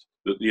suggest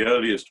that the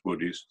earliest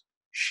Buddhists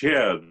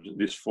shared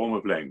this form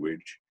of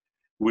language,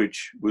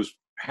 which was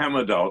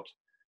hammered out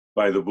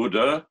by the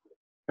Buddha,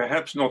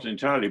 perhaps not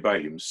entirely by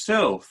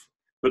himself,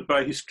 but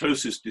by his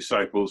closest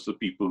disciples, the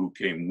people who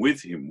came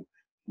with him,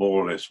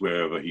 more or less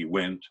wherever he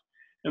went.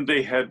 And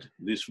they had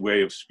this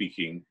way of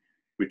speaking,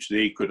 which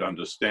they could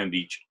understand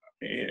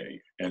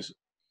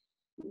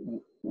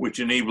which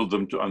enabled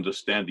them to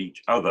understand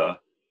each other,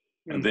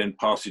 and then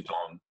pass it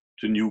on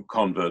to new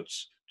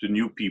converts, to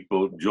new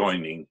people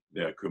joining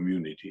their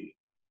community.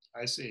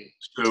 I see.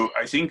 So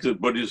I think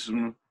that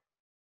Buddhism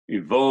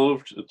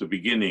evolved at the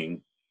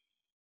beginning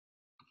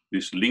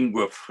this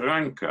lingua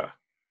franca,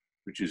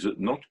 which is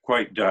not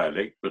quite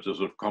dialect, but a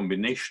sort of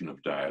combination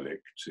of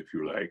dialects, if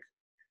you like.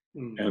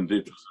 And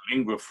it was the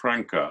lingua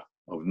franca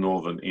of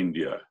northern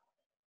India.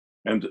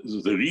 And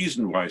the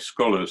reason why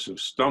scholars have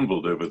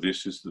stumbled over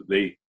this is that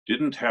they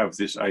didn't have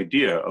this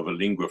idea of a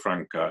lingua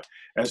franca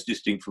as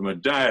distinct from a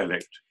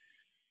dialect,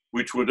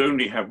 which would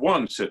only have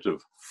one set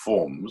of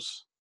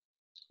forms,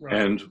 right,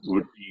 and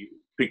would be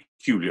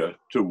peculiar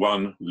to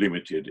one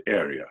limited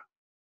area.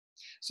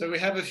 So we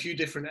have a few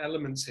different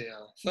elements here.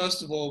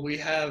 First of all, we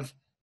have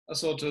a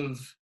sort of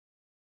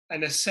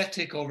an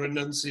ascetic or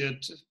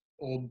renunciate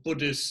or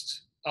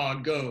Buddhist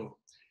argot,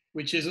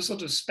 which is a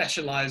sort of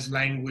specialized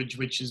language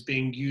which is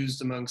being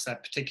used amongst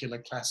that particular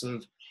class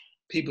of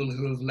people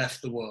who have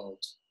left the world.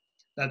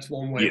 That's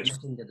one way of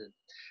looking at it.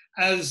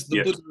 As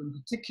the Buddha in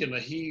particular,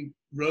 he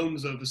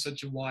roams over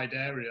such a wide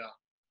area,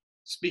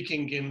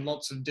 speaking in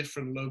lots of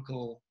different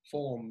local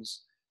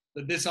forms,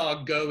 that this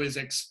argot is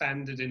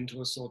expanded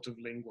into a sort of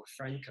lingua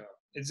franca.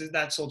 Is it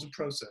that sort of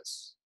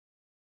process?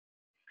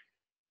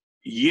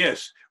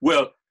 Yes.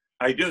 Well,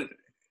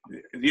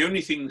 the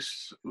only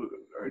things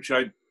which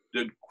I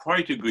don't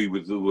quite agree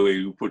with the way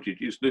you put it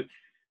is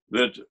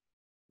that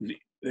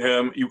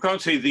you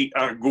can't say the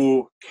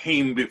argot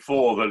came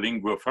before the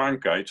lingua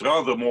franca. It's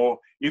rather more,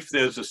 if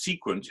there's a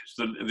sequence,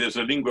 there's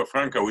a lingua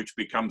franca which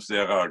becomes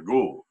their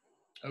argot.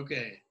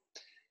 Okay.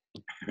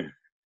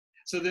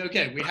 So,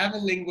 we have a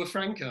lingua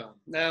franca.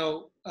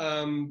 Now,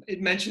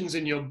 it mentions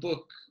in your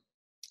book,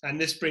 and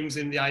this brings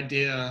in the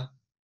idea,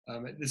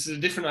 this is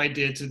a different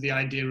idea to the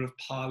idea of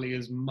Pali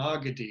as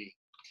Magadhi,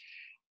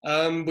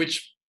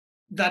 which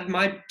that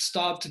might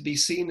start to be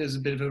seen as a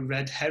bit of a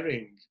red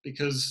herring,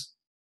 because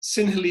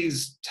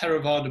Sinhalese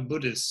Theravada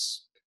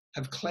Buddhists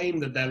have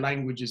claimed that their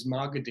language is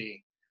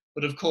Magadhi,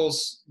 but of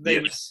course they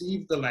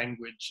received the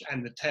language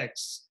and the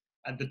texts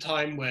at the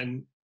time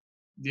when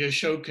the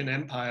Ashokan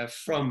Empire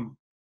from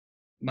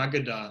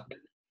Magadha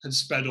had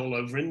spread all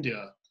over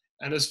India.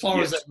 And as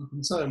far as I'm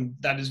concerned,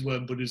 that is where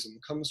Buddhism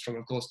comes from.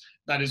 Of course,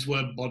 that is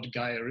where Bodh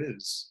Gaya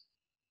is.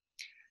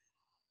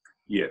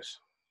 Yes.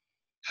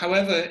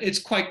 However, it's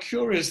quite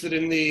curious that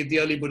in the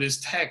early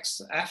Buddhist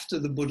texts, after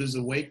the Buddha's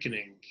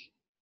awakening,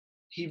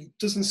 he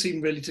doesn't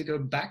seem really to go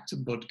back to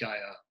Bodh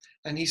Gaya.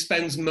 And he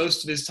spends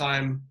most of his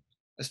time,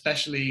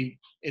 especially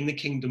in the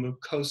kingdom of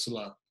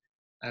Kosala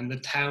and the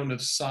town of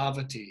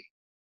Savatthi.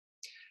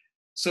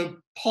 So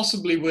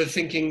possibly we're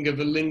thinking of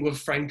a lingua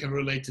franca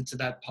related to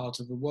that part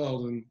of the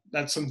world, and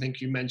that's something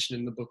you mentioned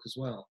in the book as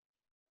well.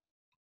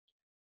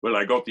 Well,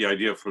 I got the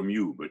idea from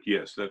you, but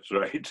yes, that's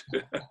right.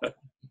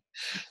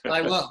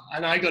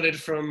 And I got it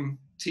from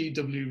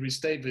T.W. Rhys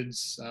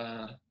Davids,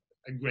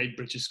 a great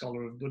British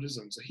scholar of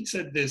Buddhism. So he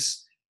said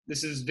this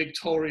is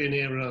Victorian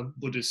era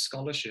Buddhist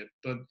scholarship,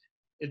 but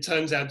it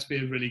turns out to be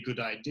a really good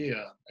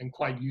idea and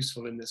quite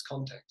useful in this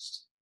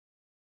context.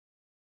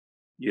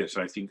 Yes,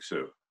 I think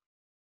so.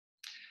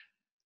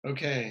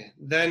 Okay,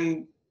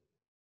 then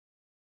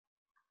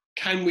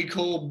can we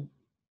call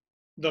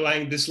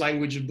this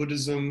language of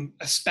Buddhism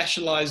a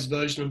specialized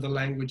version of the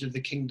language of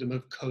the kingdom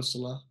of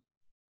Kosala?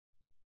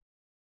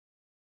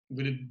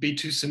 Would it be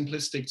too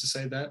simplistic to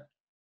say that?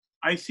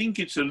 I think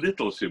it's a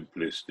little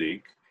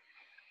simplistic.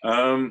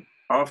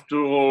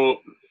 After all,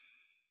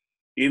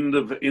 in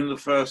the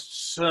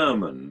first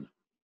sermon,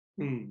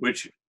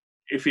 which,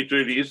 if it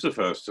really is the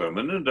first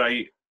sermon, and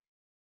I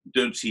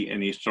don't see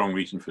any strong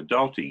reason for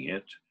doubting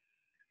it,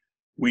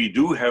 we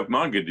do have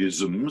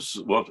Magadisms,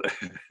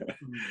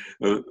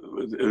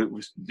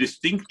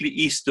 distinctly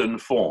Eastern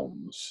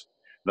forms,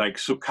 like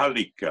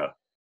Sukalika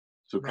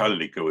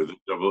with a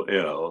double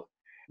L.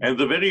 And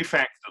the very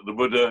fact that the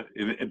Buddha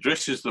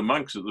addresses the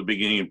monks at the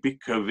beginning,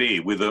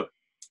 Bhikkhave, with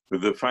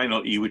the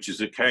final E, which is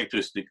a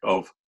characteristic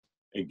of,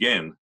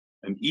 again,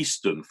 an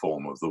Eastern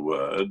form of the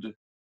word,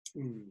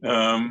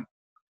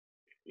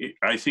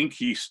 I think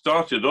he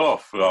started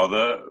off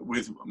rather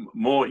with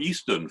more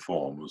Eastern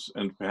forms,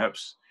 and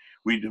perhaps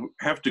we'd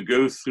have to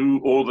go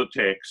through all the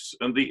texts,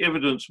 and the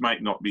evidence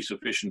might not be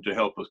sufficient to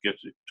help us get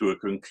to a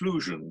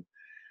conclusion,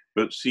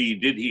 but see,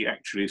 did he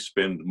actually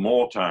spend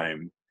more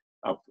time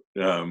up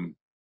in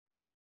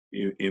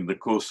the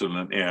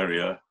Kosalan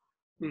area,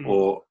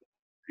 or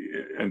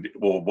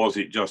was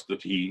it just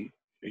that he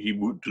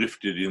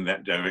drifted in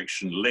that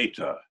direction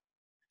later?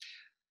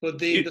 But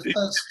the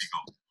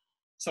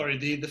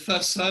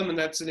first sermon,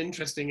 that's an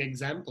interesting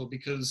example,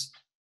 because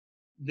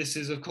this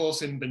is, of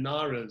course, in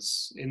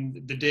Benares,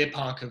 in the deer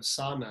park of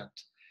Sarnath.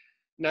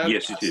 Now,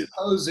 yes, it is. I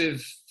suppose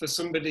if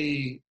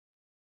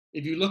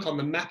you look on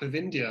the map of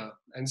India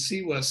and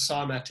see where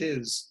Sarnath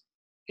is,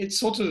 it's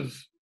sort of,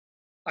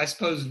 I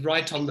suppose,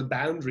 right on the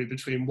boundary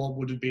between what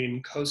would have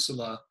been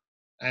Kosala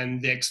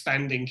and the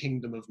expanding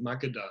kingdom of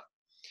Magadha.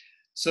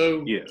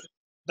 So yes,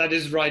 that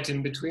is right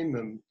in between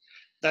them.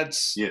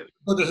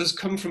 Buddha has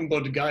come from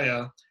Bodh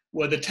Gaya,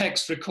 where the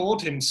texts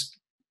record him,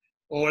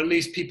 or at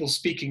least people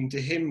speaking to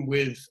him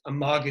with a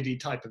Magadhi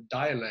type of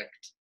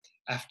dialect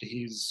after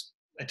he's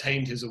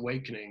attained his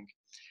awakening.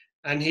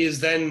 And he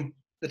is then,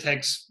 the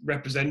texts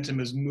represent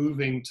him as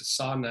moving to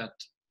Sarnath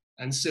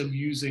and still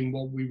using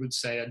what we would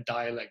say are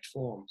dialect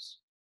forms.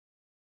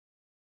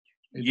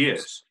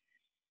 Yes,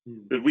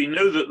 but we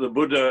know that the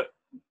Buddha,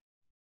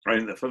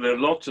 for there are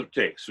lots of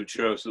texts which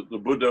show us that the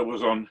Buddha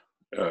was on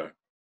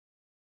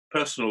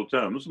personal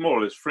terms, more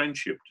or less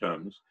friendship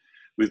terms,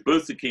 with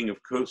both the king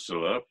of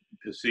Kosala,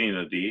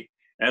 Pasenadi,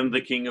 and the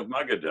king of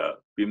Magadha,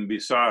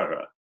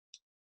 Bimbisara.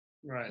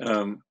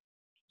 Right.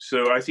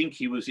 So I think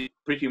he was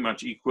pretty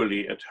much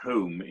equally at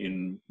home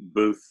in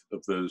both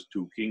of those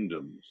two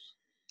kingdoms.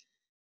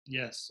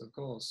 Yes, of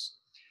course.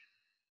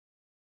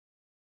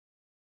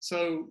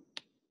 So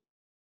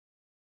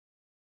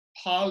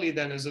Pali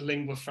then, as a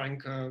lingua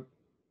franca,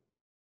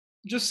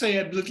 just say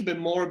a little bit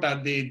more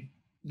about the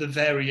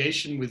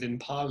variation within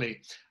Pali.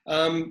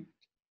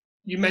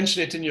 You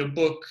mention it in your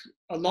book.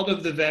 A lot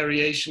of the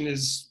variation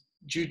is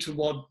due to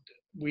what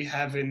we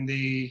have in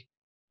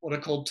what are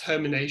called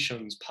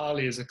terminations.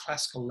 Pali is a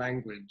classical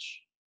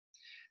language.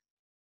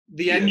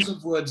 The ends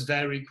of words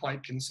vary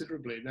quite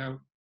considerably.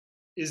 Now,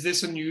 is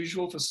this a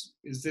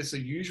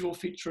usual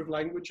feature of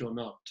language or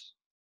not?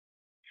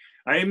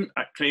 I'm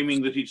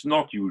claiming that it's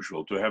not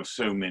usual to have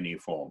so many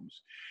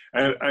forms.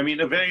 I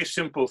mean, a very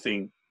simple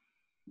thing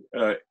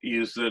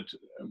is that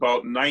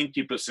about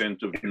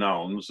 90% of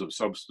nouns, of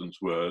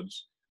substance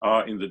words,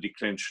 are in the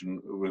declension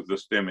with the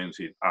stem ends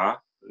in a,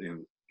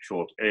 in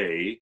short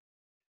a.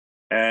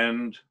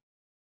 And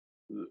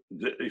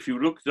if you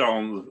look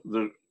down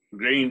the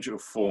range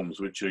of forms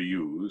which are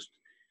used,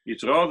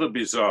 it's rather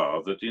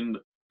bizarre that in,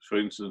 for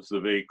instance, the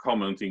very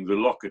common thing, the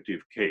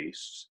locative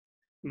case,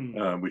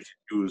 which is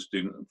used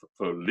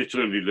for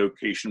literally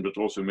location, but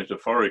also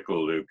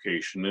metaphorical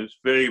location, it's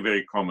very,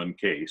 very common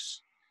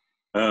case.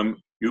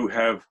 You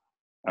have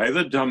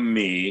either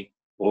dhamme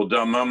or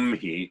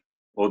dhammamhi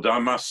or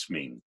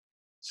dhammasmin,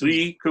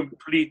 three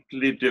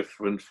completely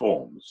different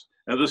forms.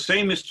 And the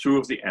same is true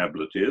of the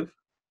ablative.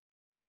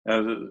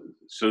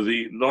 So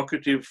the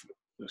locative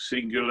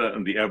singular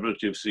and the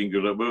ablative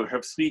singular will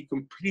have three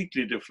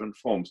completely different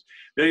forms.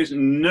 There is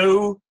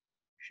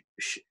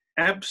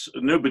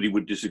nobody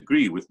would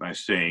disagree with my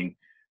saying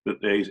that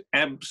there is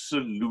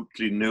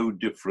absolutely no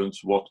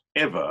difference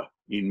whatever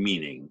in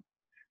meaning.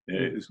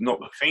 There is not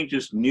the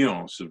faintest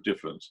nuance of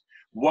difference.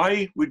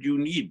 Why would you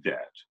need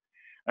that?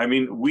 I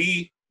mean,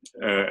 we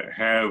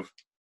have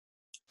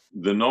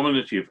the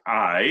nominative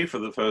I for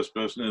the first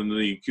person and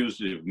the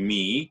accusative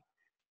me,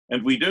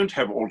 And we don't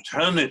have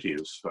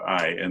alternatives for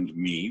I and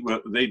me.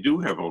 Well, they do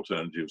have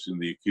alternatives in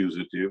the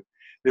accusative.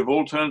 They have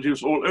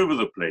alternatives all over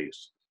the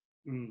place.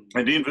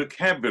 And in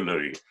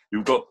vocabulary,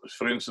 you've got,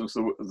 for instance,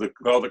 the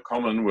rather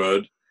common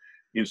word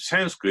in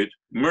Sanskrit,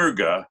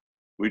 murga,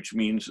 which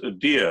means a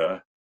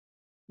deer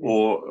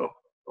or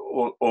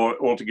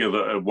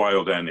altogether a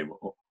wild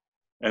animal.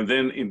 And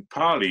then in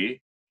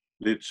Pali,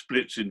 it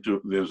splits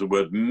into, there's a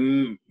word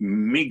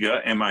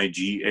miga,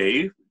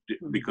 M-I-G-A,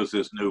 because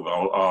there's no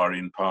vowel R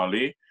in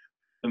Pali.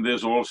 And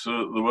there's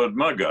also the word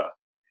mugga.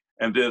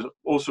 And there's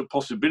also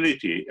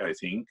possibility, I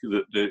think,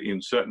 that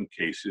in certain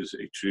cases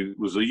actually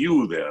was a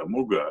U there,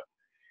 muga.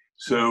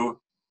 So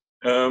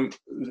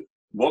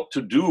what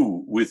to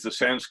do with the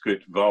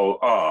Sanskrit vowel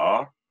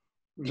R,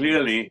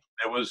 clearly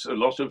there was a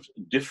lot of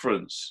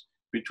difference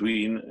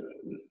between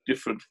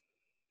different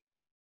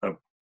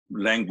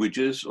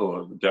languages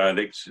or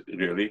dialects,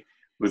 really,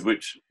 with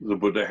which the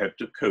Buddha had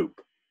to cope.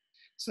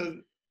 So,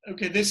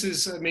 okay, this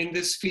is, I mean,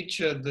 this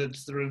feature that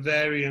there are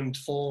variant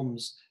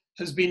forms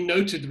has been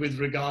noted with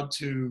regard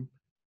to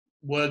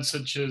words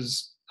such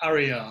as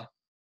Arya,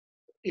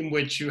 in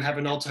which you have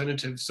an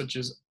alternative such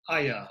as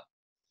Aya.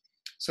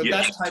 So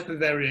yes. that type of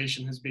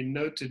variation has been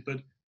noted,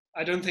 but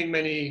I don't think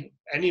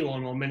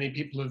anyone or many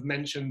people have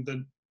mentioned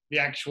the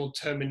actual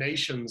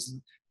terminations,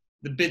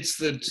 the bits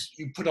that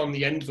you put on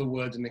the end of a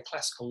word in a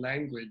classical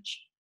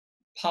language.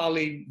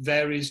 Pali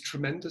varies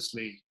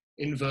tremendously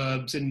in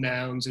verbs, in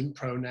nouns, in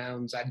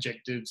pronouns,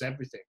 adjectives,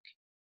 everything.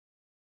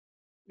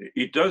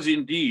 It does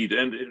indeed,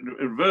 and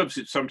in verbs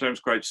it's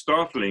sometimes quite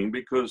startling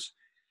because,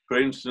 for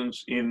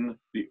instance, in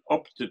the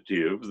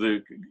optative,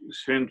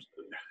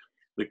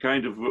 the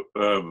kind of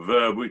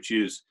verb which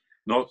is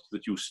not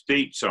that you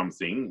state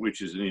something,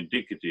 which is an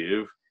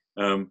indicative,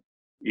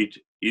 it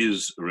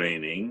is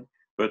raining,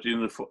 but in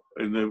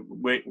the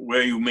way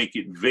where you make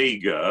it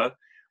vaguer,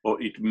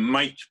 or it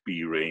might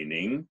be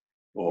raining,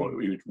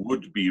 or it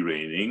would be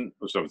raining,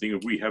 or something.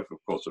 We have, of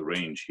course, a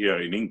range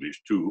here in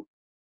English too.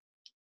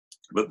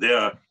 But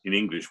there, in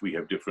English, we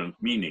have different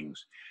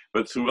meanings.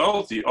 But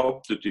throughout the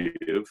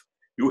optative,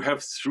 you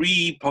have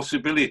three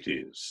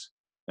possibilities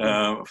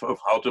of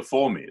how to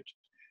form it.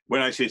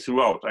 When I say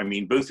throughout, I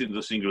mean both in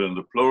the singular and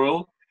the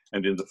plural,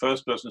 and in the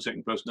first person,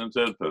 second person, and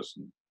third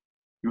person.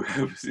 You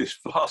have this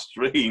vast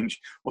range.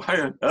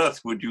 Why on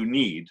earth would you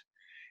need,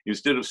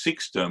 instead of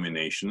 6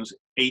 terminations,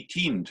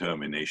 18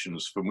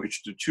 terminations from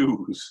which to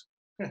choose?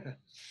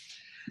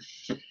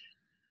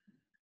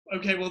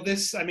 Okay, well,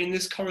 this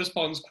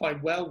corresponds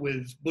quite well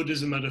with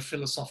Buddhism at a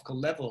philosophical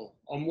level.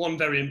 On one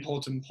very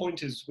important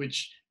point is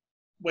which,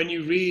 when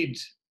you read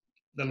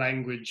the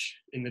language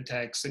in the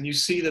text and you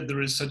see that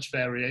there is such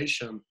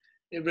variation,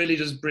 it really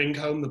does bring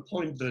home the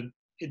point that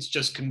it's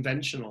just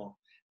conventional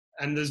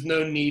and there's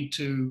no need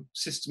to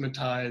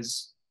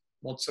systematize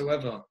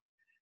whatsoever.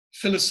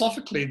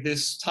 Philosophically,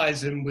 this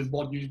ties in with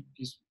what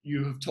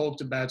you have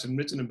talked about and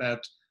written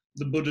about,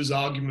 the Buddha's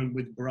argument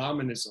with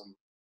Brahmanism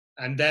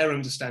and their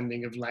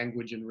understanding of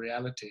language and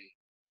reality.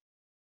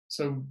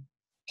 So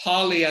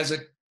Pali as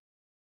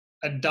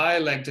a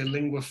dialect, a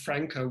lingua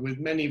franca with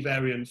many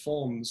variant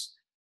forms,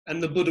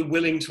 and the Buddha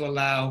willing to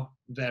allow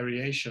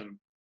variation,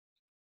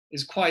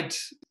 is quite,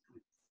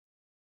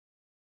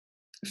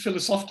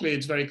 philosophically,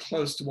 it's very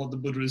close to what the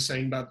Buddha is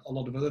saying about a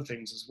lot of other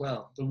things as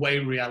well, the way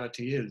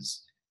reality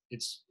is,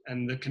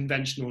 and the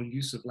conventional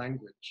use of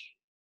language.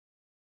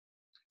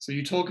 So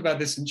you talk about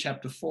this in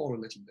chapter 4 a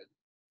little bit.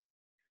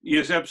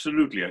 Yes,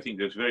 absolutely. I think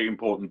that's very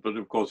important, but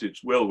of course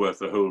it's well worth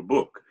the whole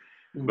book.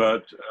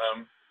 But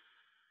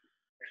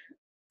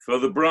for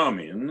the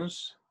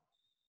Brahmins,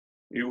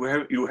 you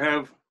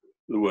have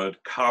the word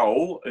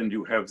cow and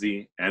you have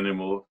the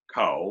animal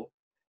cow,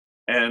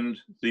 and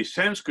the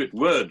Sanskrit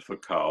word for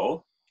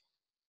cow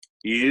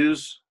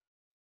is,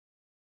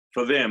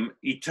 for them,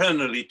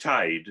 eternally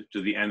tied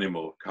to the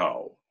animal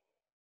cow.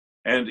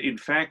 And in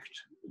fact,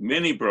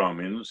 many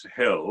Brahmins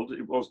held,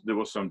 there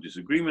was some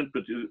disagreement,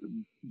 but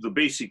the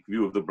basic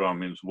view of the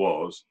Brahmins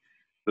was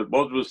that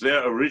what was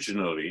there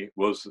originally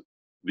was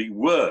the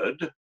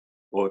word,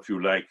 or if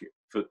you like,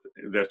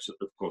 that's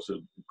of course a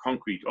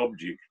concrete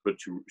object, but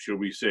shall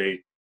we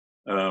say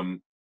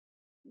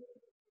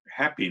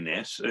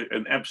happiness,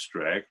 an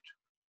abstract.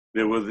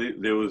 There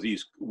were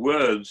these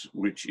words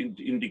which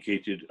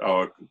indicated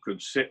our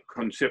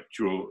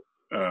conceptual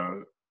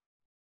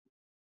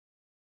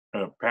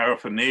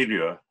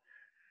paraphernalia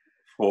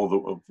for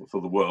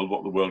the world,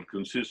 what the world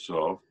consists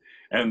of,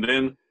 and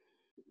then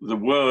the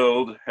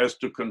world has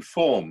to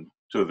conform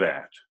to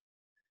that.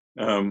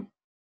 I'm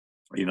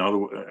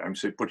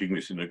putting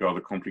this in a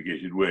rather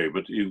complicated way,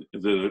 but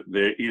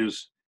there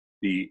is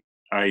the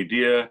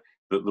idea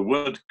that the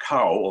word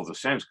cow, or the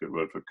Sanskrit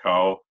word for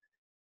cow,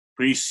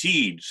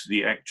 precedes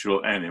the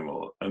actual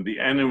animal, and the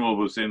animal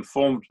was then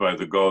formed by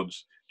the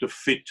gods to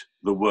fit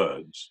the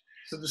words.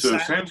 So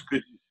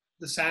Sanskrit,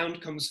 the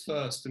sound comes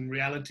first, and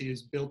reality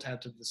is built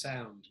out of the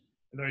sound,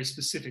 a very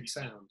specific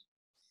sound.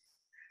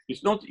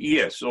 It's not,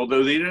 yes,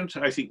 although they don't,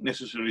 I think,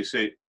 necessarily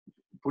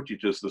put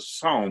it as the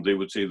sound, they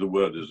would say the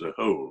word as a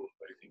whole,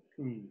 I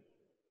think.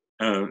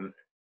 I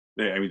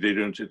mean, they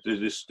don't at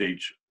this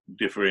stage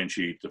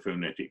differentiate the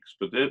phonetics,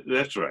 but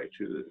that's right.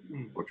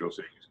 What you're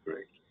saying is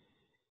correct.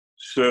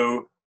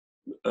 So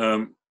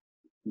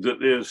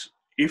that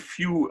if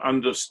you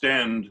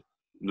understand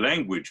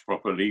language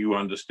properly, you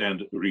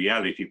understand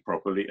reality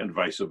properly, and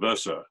vice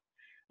versa.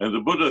 And the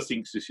Buddha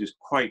thinks this is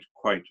quite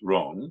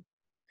wrong.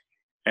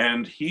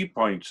 And he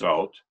points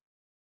out,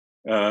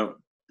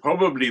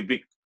 probably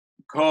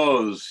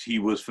because he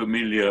was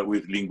familiar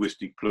with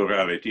linguistic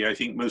plurality, I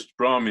think most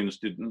Brahmins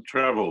didn't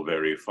travel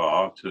very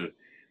far to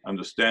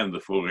understand the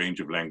full range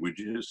of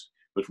languages,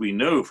 but we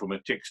know from a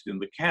text in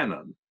the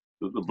canon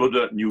that the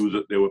Buddha knew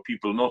that there were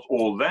people not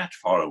all that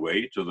far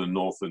away to the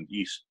north and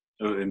east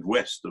and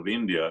west of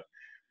India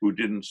who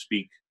didn't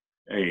speak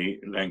a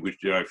language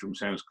derived from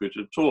Sanskrit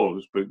at all,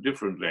 who spoke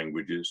different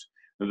languages,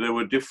 and there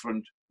were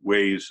different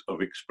ways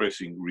of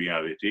expressing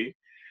reality,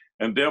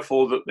 and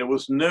therefore that there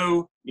was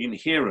no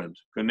inherent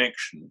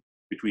connection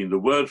between the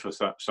word for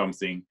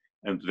something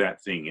and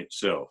that thing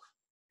itself.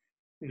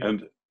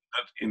 And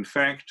that, in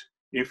fact,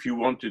 if you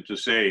wanted to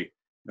say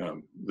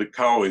the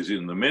cow is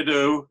in the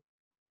meadow,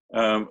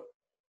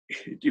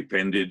 it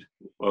depended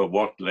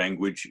what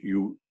language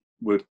you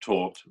were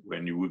taught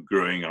when you were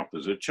growing up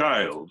as a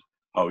child,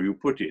 how you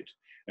put it.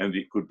 And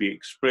it could be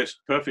expressed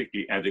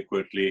perfectly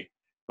adequately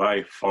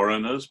by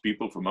foreigners,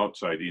 people from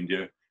outside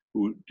India,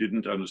 who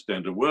didn't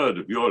understand a word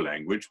of your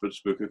language, but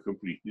spoke a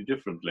completely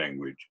different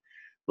language.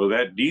 Well,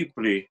 that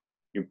deeply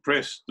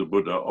impressed the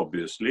Buddha,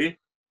 obviously,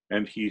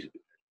 and he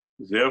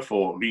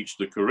therefore reached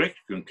the correct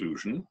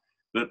conclusion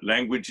that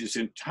language is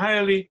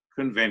entirely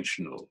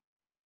conventional.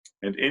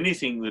 And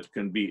anything that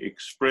can be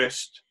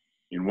expressed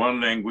in one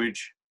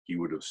language, he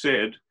would have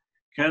said,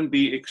 can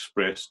be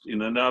expressed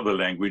in another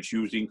language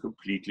using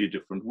completely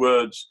different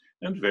words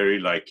and very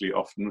likely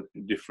often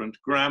different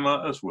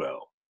grammar as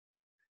well.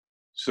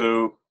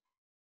 So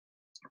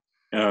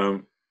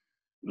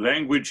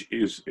language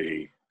is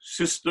a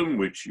system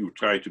which you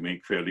try to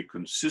make fairly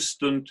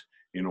consistent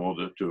in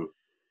order to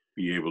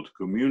be able to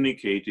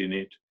communicate in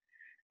it,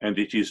 and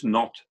it is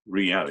not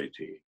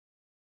reality.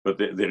 But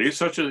there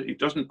is it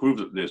doesn't prove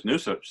that there's no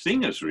such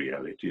thing as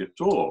reality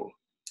at all,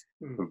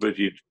 but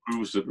it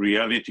proves that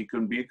reality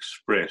can be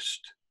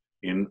expressed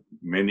in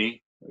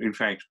many, in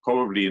fact,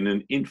 probably in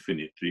an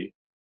infinitely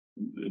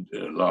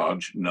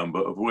large number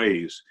of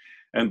ways.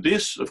 And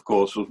this, of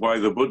course, was why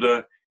the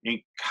Buddha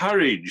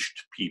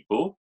encouraged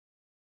people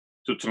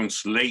to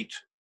translate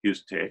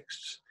his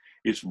texts.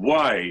 It's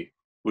why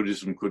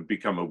Buddhism could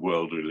become a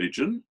world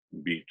religion,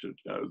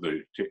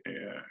 the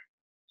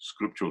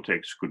scriptural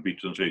texts could be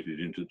translated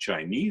into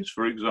Chinese,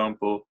 for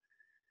example,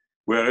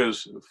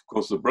 whereas, of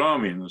course, the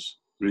Brahmins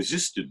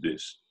resisted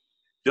this,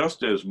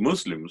 just as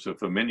Muslims have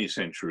for many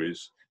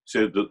centuries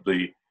said that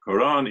the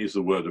Quran is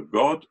the word of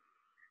God,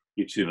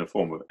 it's in a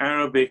form of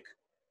Arabic,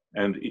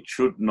 and it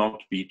should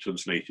not be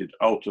translated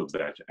out of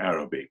that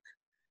Arabic.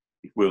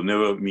 It will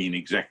never mean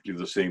exactly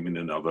the same in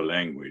another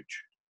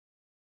language.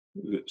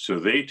 So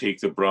they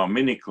take the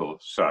Brahminical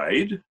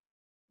side,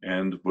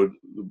 and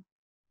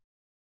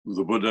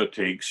the Buddha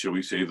takes, shall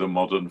we say, the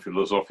modern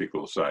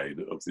philosophical side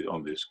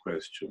on this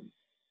question.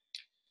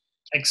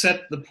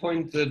 Except the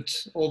point that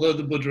although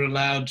the Buddha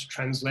allowed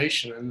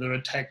translation, and there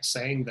are texts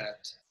saying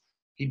that,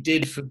 he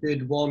did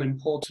forbid one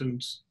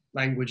important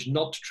language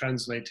not to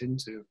translate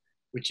into,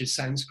 which is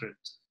Sanskrit.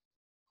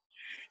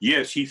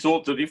 Yes, he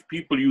thought that if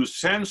people used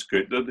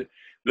Sanskrit, that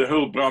the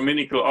whole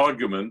Brahminical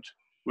argument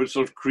would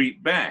sort of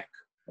creep back,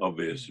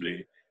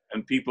 obviously,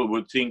 and people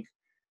would think,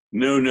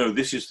 no,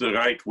 this is the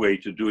right way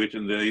to do it,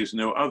 and there is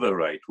no other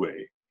right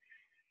way.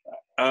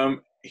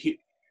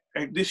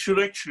 This should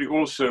actually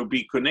also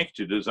be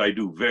connected, as I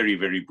do very,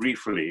 very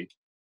briefly,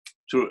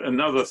 to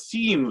another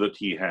theme that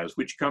he has,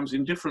 which comes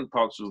in different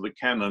parts of the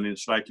canon in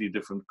slightly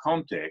different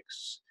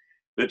contexts,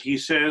 that he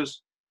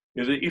says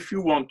is that if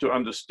you want to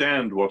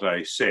understand what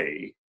I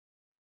say,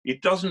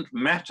 it doesn't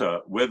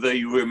matter whether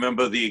you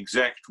remember the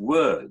exact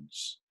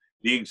words.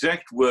 The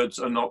exact words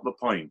are not the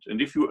point.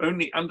 And if you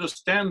only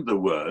understand the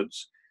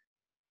words,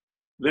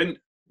 then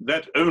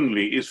that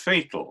only is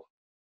fatal.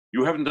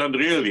 You haven't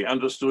really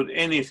understood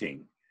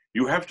anything.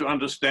 You have to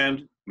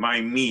understand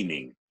my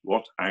meaning,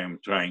 what I am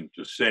trying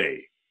to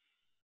say.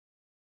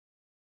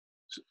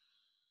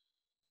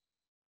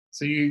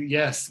 So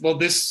yes, well,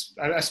 this,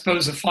 I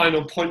suppose the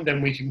final point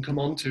then we can come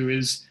on to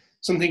is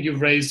something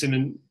you've raised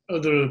in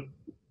other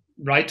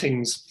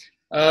writings.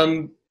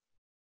 The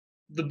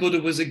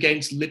Buddha was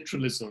against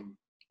literalism.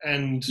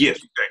 And yes,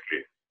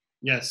 exactly.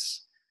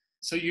 Yes.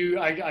 So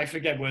I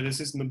forget where this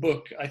is in the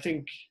book. I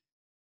think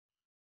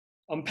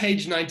on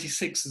page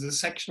 96 is a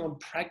section on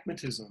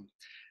pragmatism.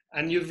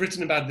 And you've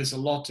written about this a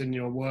lot in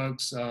your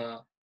works,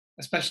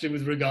 especially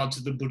with regard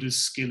to the Buddha's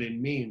skill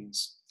in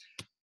means.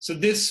 So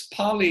this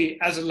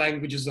Pali as a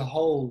language as a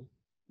whole,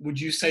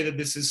 would you say that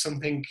this is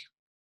something,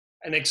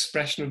 an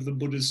expression of the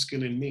Buddha's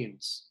skill in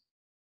means?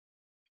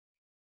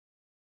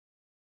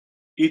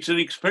 It's an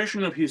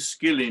expression of his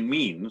skill in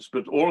means,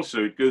 but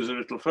also it goes a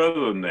little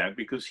further than that,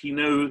 because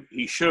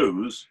he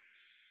shows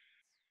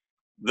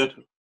that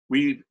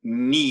we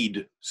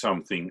need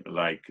something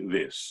like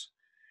this.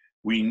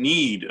 We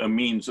need a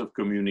means of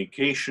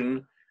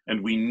communication,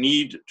 and we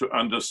need to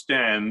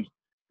understand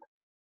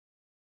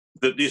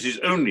that this is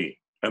only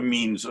a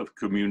means of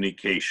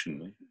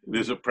communication.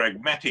 There's a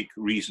pragmatic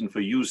reason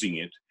for using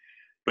it,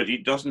 but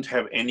it doesn't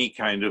have any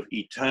kind of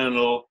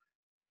eternal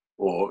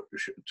or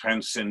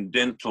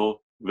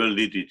transcendental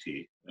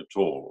validity at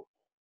all.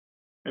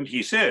 And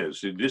he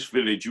says, in this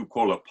village you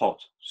call a pot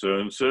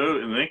so-and-so,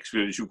 in the next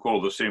village you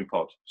call the same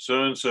pot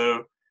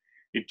so-and-so.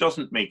 It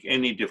doesn't make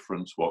any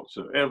difference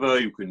whatsoever.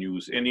 You can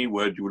use any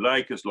word you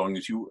like as long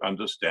as you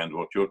understand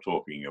what you're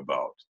talking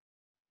about.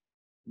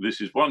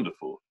 This is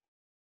wonderful.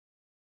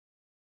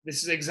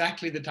 This is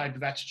exactly the type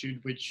of attitude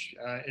which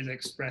is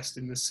expressed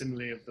in the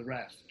simile of the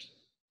raft.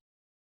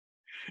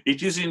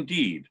 It is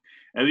indeed.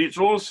 And it's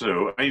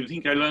also, I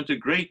think I learned a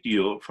great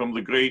deal from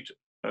the great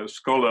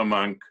scholar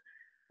monk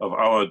of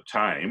our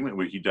time,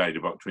 where he died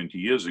about 20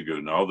 years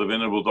ago now, the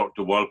Venerable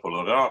Dr.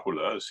 Walpola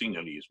Rahula, a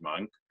Sinhalese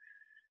monk,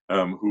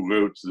 who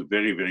wrote the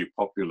very, very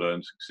popular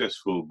and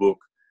successful book,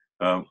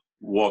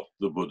 What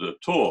the Buddha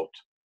Taught.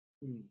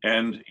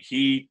 And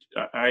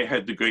I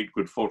had the great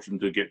good fortune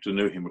to get to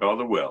know him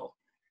rather well.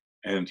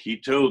 And he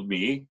told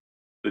me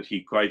that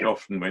he quite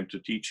often went to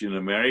teach in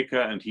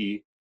America, and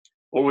he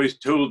always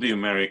told the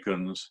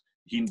Americans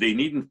they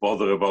needn't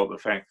bother about the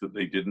fact that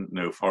they didn't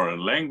know foreign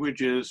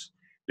languages.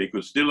 They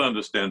could still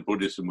understand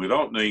Buddhism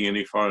without knowing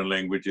any foreign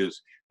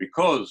languages,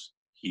 because,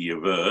 he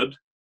averred,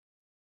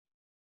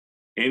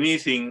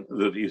 anything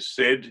that is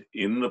said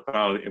in the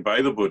Pali,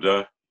 by the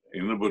Buddha,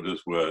 in the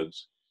Buddha's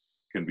words,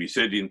 can be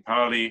said in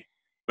Pali,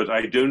 but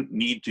I don't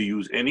need to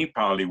use any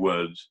Pali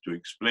words to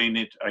explain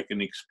it. I can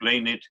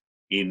explain it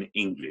in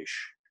English.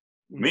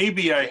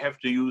 Maybe I have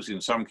to use, in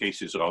some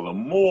cases, rather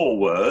more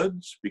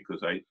words,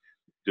 because I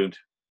don't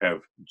have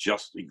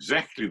just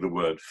exactly the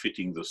word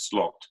fitting the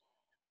slot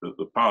that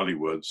the Pali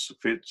words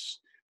fits,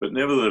 but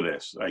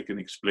nevertheless, I can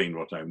explain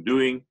what I'm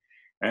doing.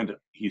 And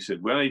he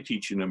said, when I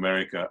teach in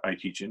America, I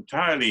teach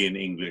entirely in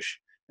English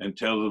and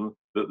tell them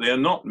that they're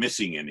not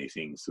missing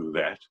anything through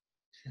that,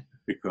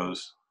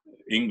 because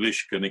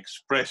English can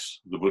express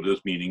the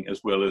Buddha's meaning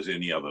as well as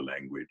any other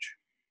language.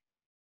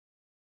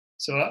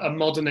 So a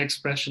modern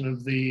expression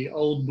of the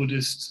old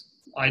Buddhist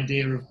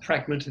idea of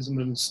pragmatism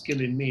and skill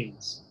in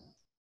means.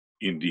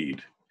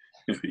 Indeed,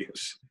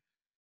 yes.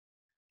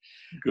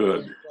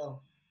 Good.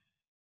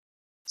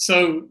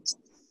 So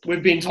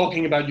we've been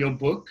talking about your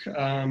book,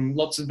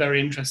 lots of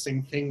very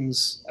interesting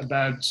things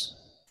about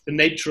the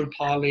nature of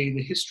Pali,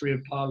 the history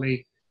of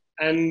Pali,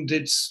 and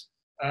its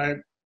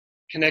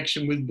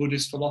connection with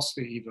Buddhist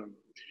philosophy even.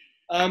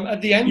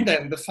 At the end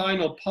then, the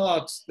final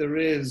part, there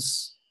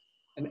is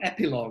an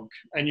epilogue,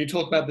 and you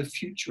talk about the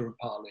future of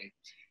Pali.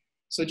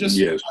 So just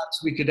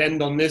perhaps we could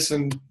end on this,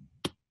 and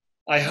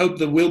I hope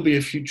there will be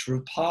a future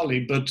of Pali,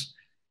 but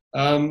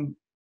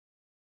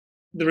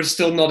there are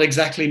still not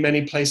exactly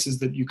many places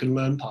that you can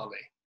learn Pali.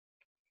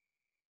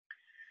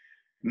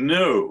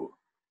 No,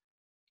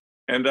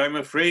 and I'm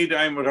afraid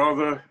I'm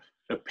rather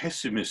a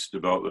pessimist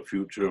about the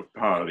future of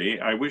Pali.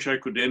 I wish I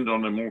could end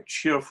on a more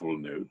cheerful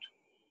note,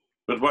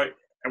 but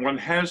one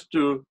has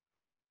to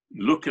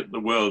look at the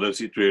world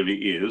as it really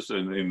is,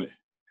 and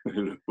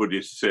in a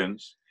Buddhist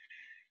sense,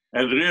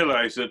 and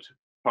realize that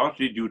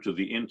partly due to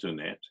the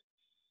internet,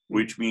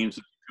 which means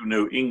that if you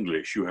know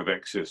English, you have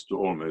access to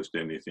almost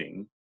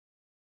anything,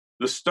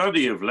 the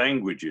study of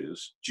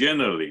languages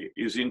generally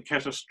is in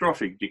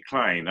catastrophic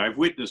decline. I've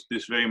witnessed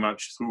this very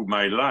much through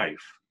my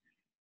life.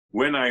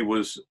 When I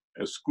was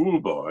a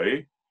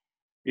schoolboy,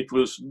 it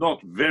was not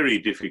very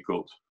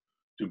difficult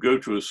to go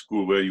to a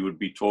school where you would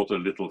be taught a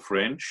little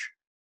French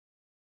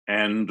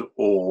and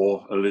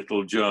or a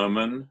little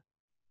German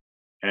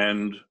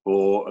and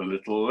or a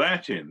little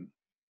Latin.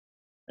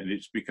 And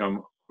it's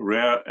become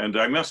rare. And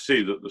I must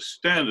say that the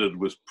standard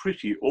was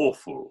pretty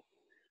awful,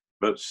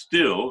 but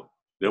still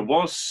there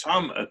was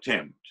some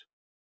attempt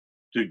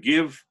to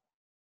give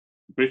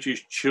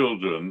British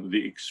children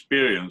the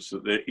experience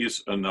that there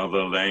is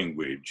another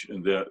language,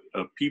 and there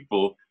are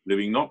people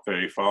living not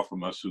very far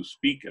from us who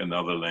speak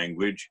another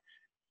language,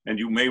 and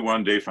you may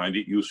one day find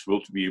it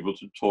useful to be able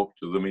to talk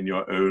to them in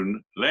your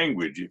own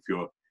language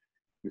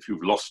if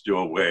you've lost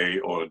your way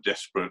or are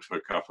desperate for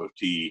a cup of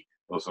tea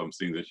or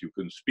something, that you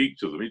can speak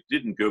to them. It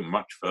didn't go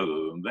much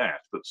further than that,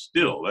 but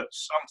still,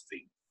 that's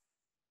something.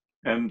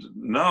 And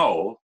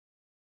now,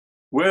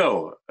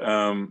 well,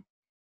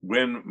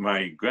 when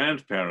my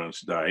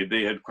grandparents died,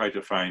 they had quite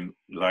a fine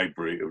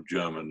library of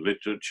German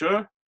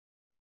literature,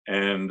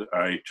 and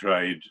I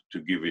tried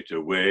to give it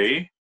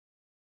away,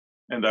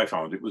 and I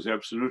found it was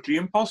absolutely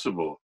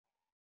impossible.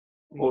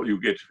 Or you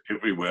get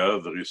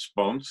everywhere the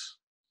response,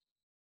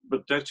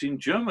 but that's in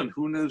German,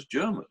 who knows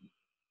German?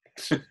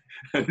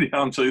 And the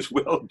answer is,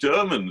 well,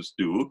 Germans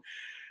do,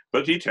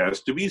 but it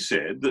has to be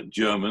said that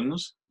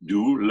Germans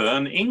do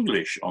learn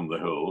English on the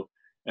whole,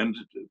 and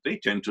they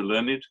tend to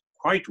learn it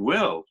quite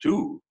well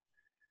too.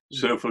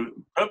 So for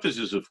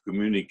purposes of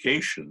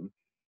communication,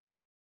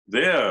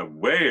 they're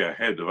way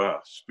ahead of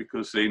us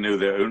because they know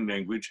their own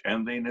language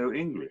and they know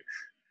English.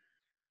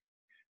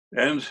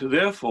 And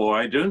therefore,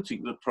 I don't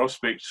think the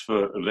prospects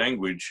for a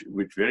language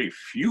which very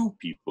few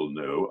people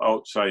know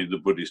outside the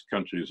Buddhist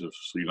countries of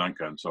Sri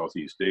Lanka and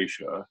Southeast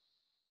Asia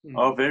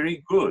are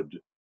very good.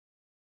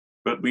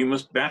 But we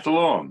must battle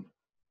on.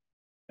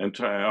 And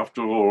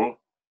after all,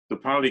 the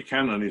Pali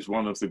Canon is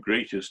one of the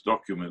greatest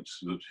documents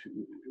that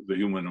the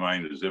human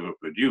mind has ever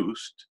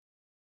produced.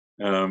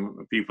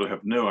 People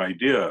have no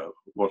idea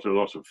what a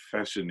lot of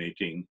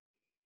fascinating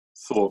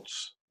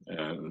thoughts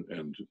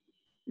and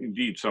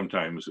indeed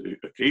sometimes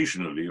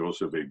occasionally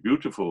also very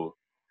beautiful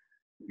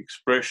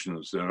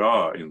expressions there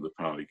are in the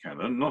Pali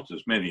Canon, not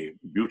as many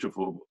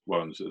beautiful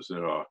ones as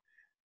there are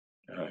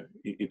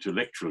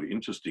intellectually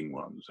interesting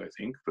ones, I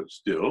think, but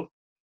still.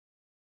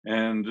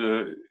 And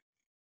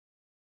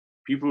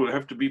people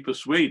have to be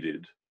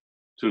persuaded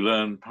to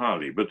learn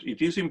Pali. But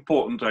it is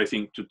important, I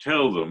think, to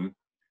tell them,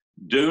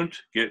 don't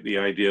get the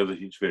idea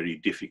that it's very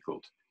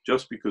difficult,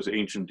 just because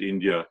ancient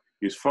India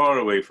is far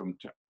away from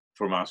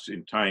us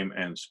in time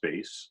and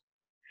space.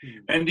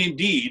 And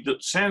indeed,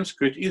 that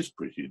Sanskrit is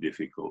pretty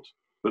difficult,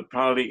 but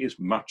Pali is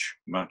much,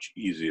 much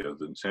easier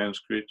than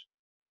Sanskrit.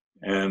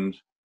 And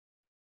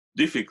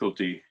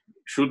difficulty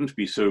shouldn't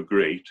be so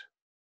great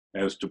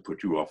as to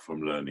put you off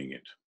from learning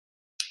it.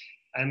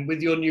 And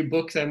with your new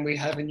book, then, we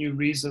have a new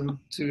reason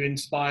to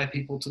inspire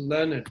people to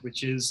learn it,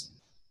 which is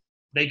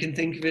they can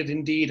think of it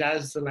indeed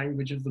as the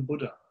language of the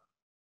Buddha.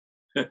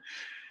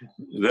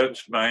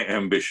 That's my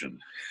ambition.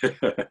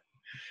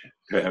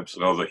 Perhaps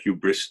rather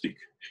hubristic.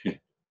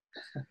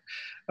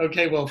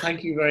 Okay, well,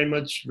 thank you very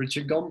much,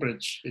 Richard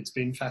Gombrich. It's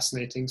been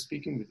fascinating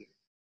speaking with you.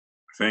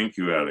 Thank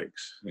you,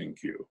 Alex.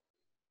 Thank you.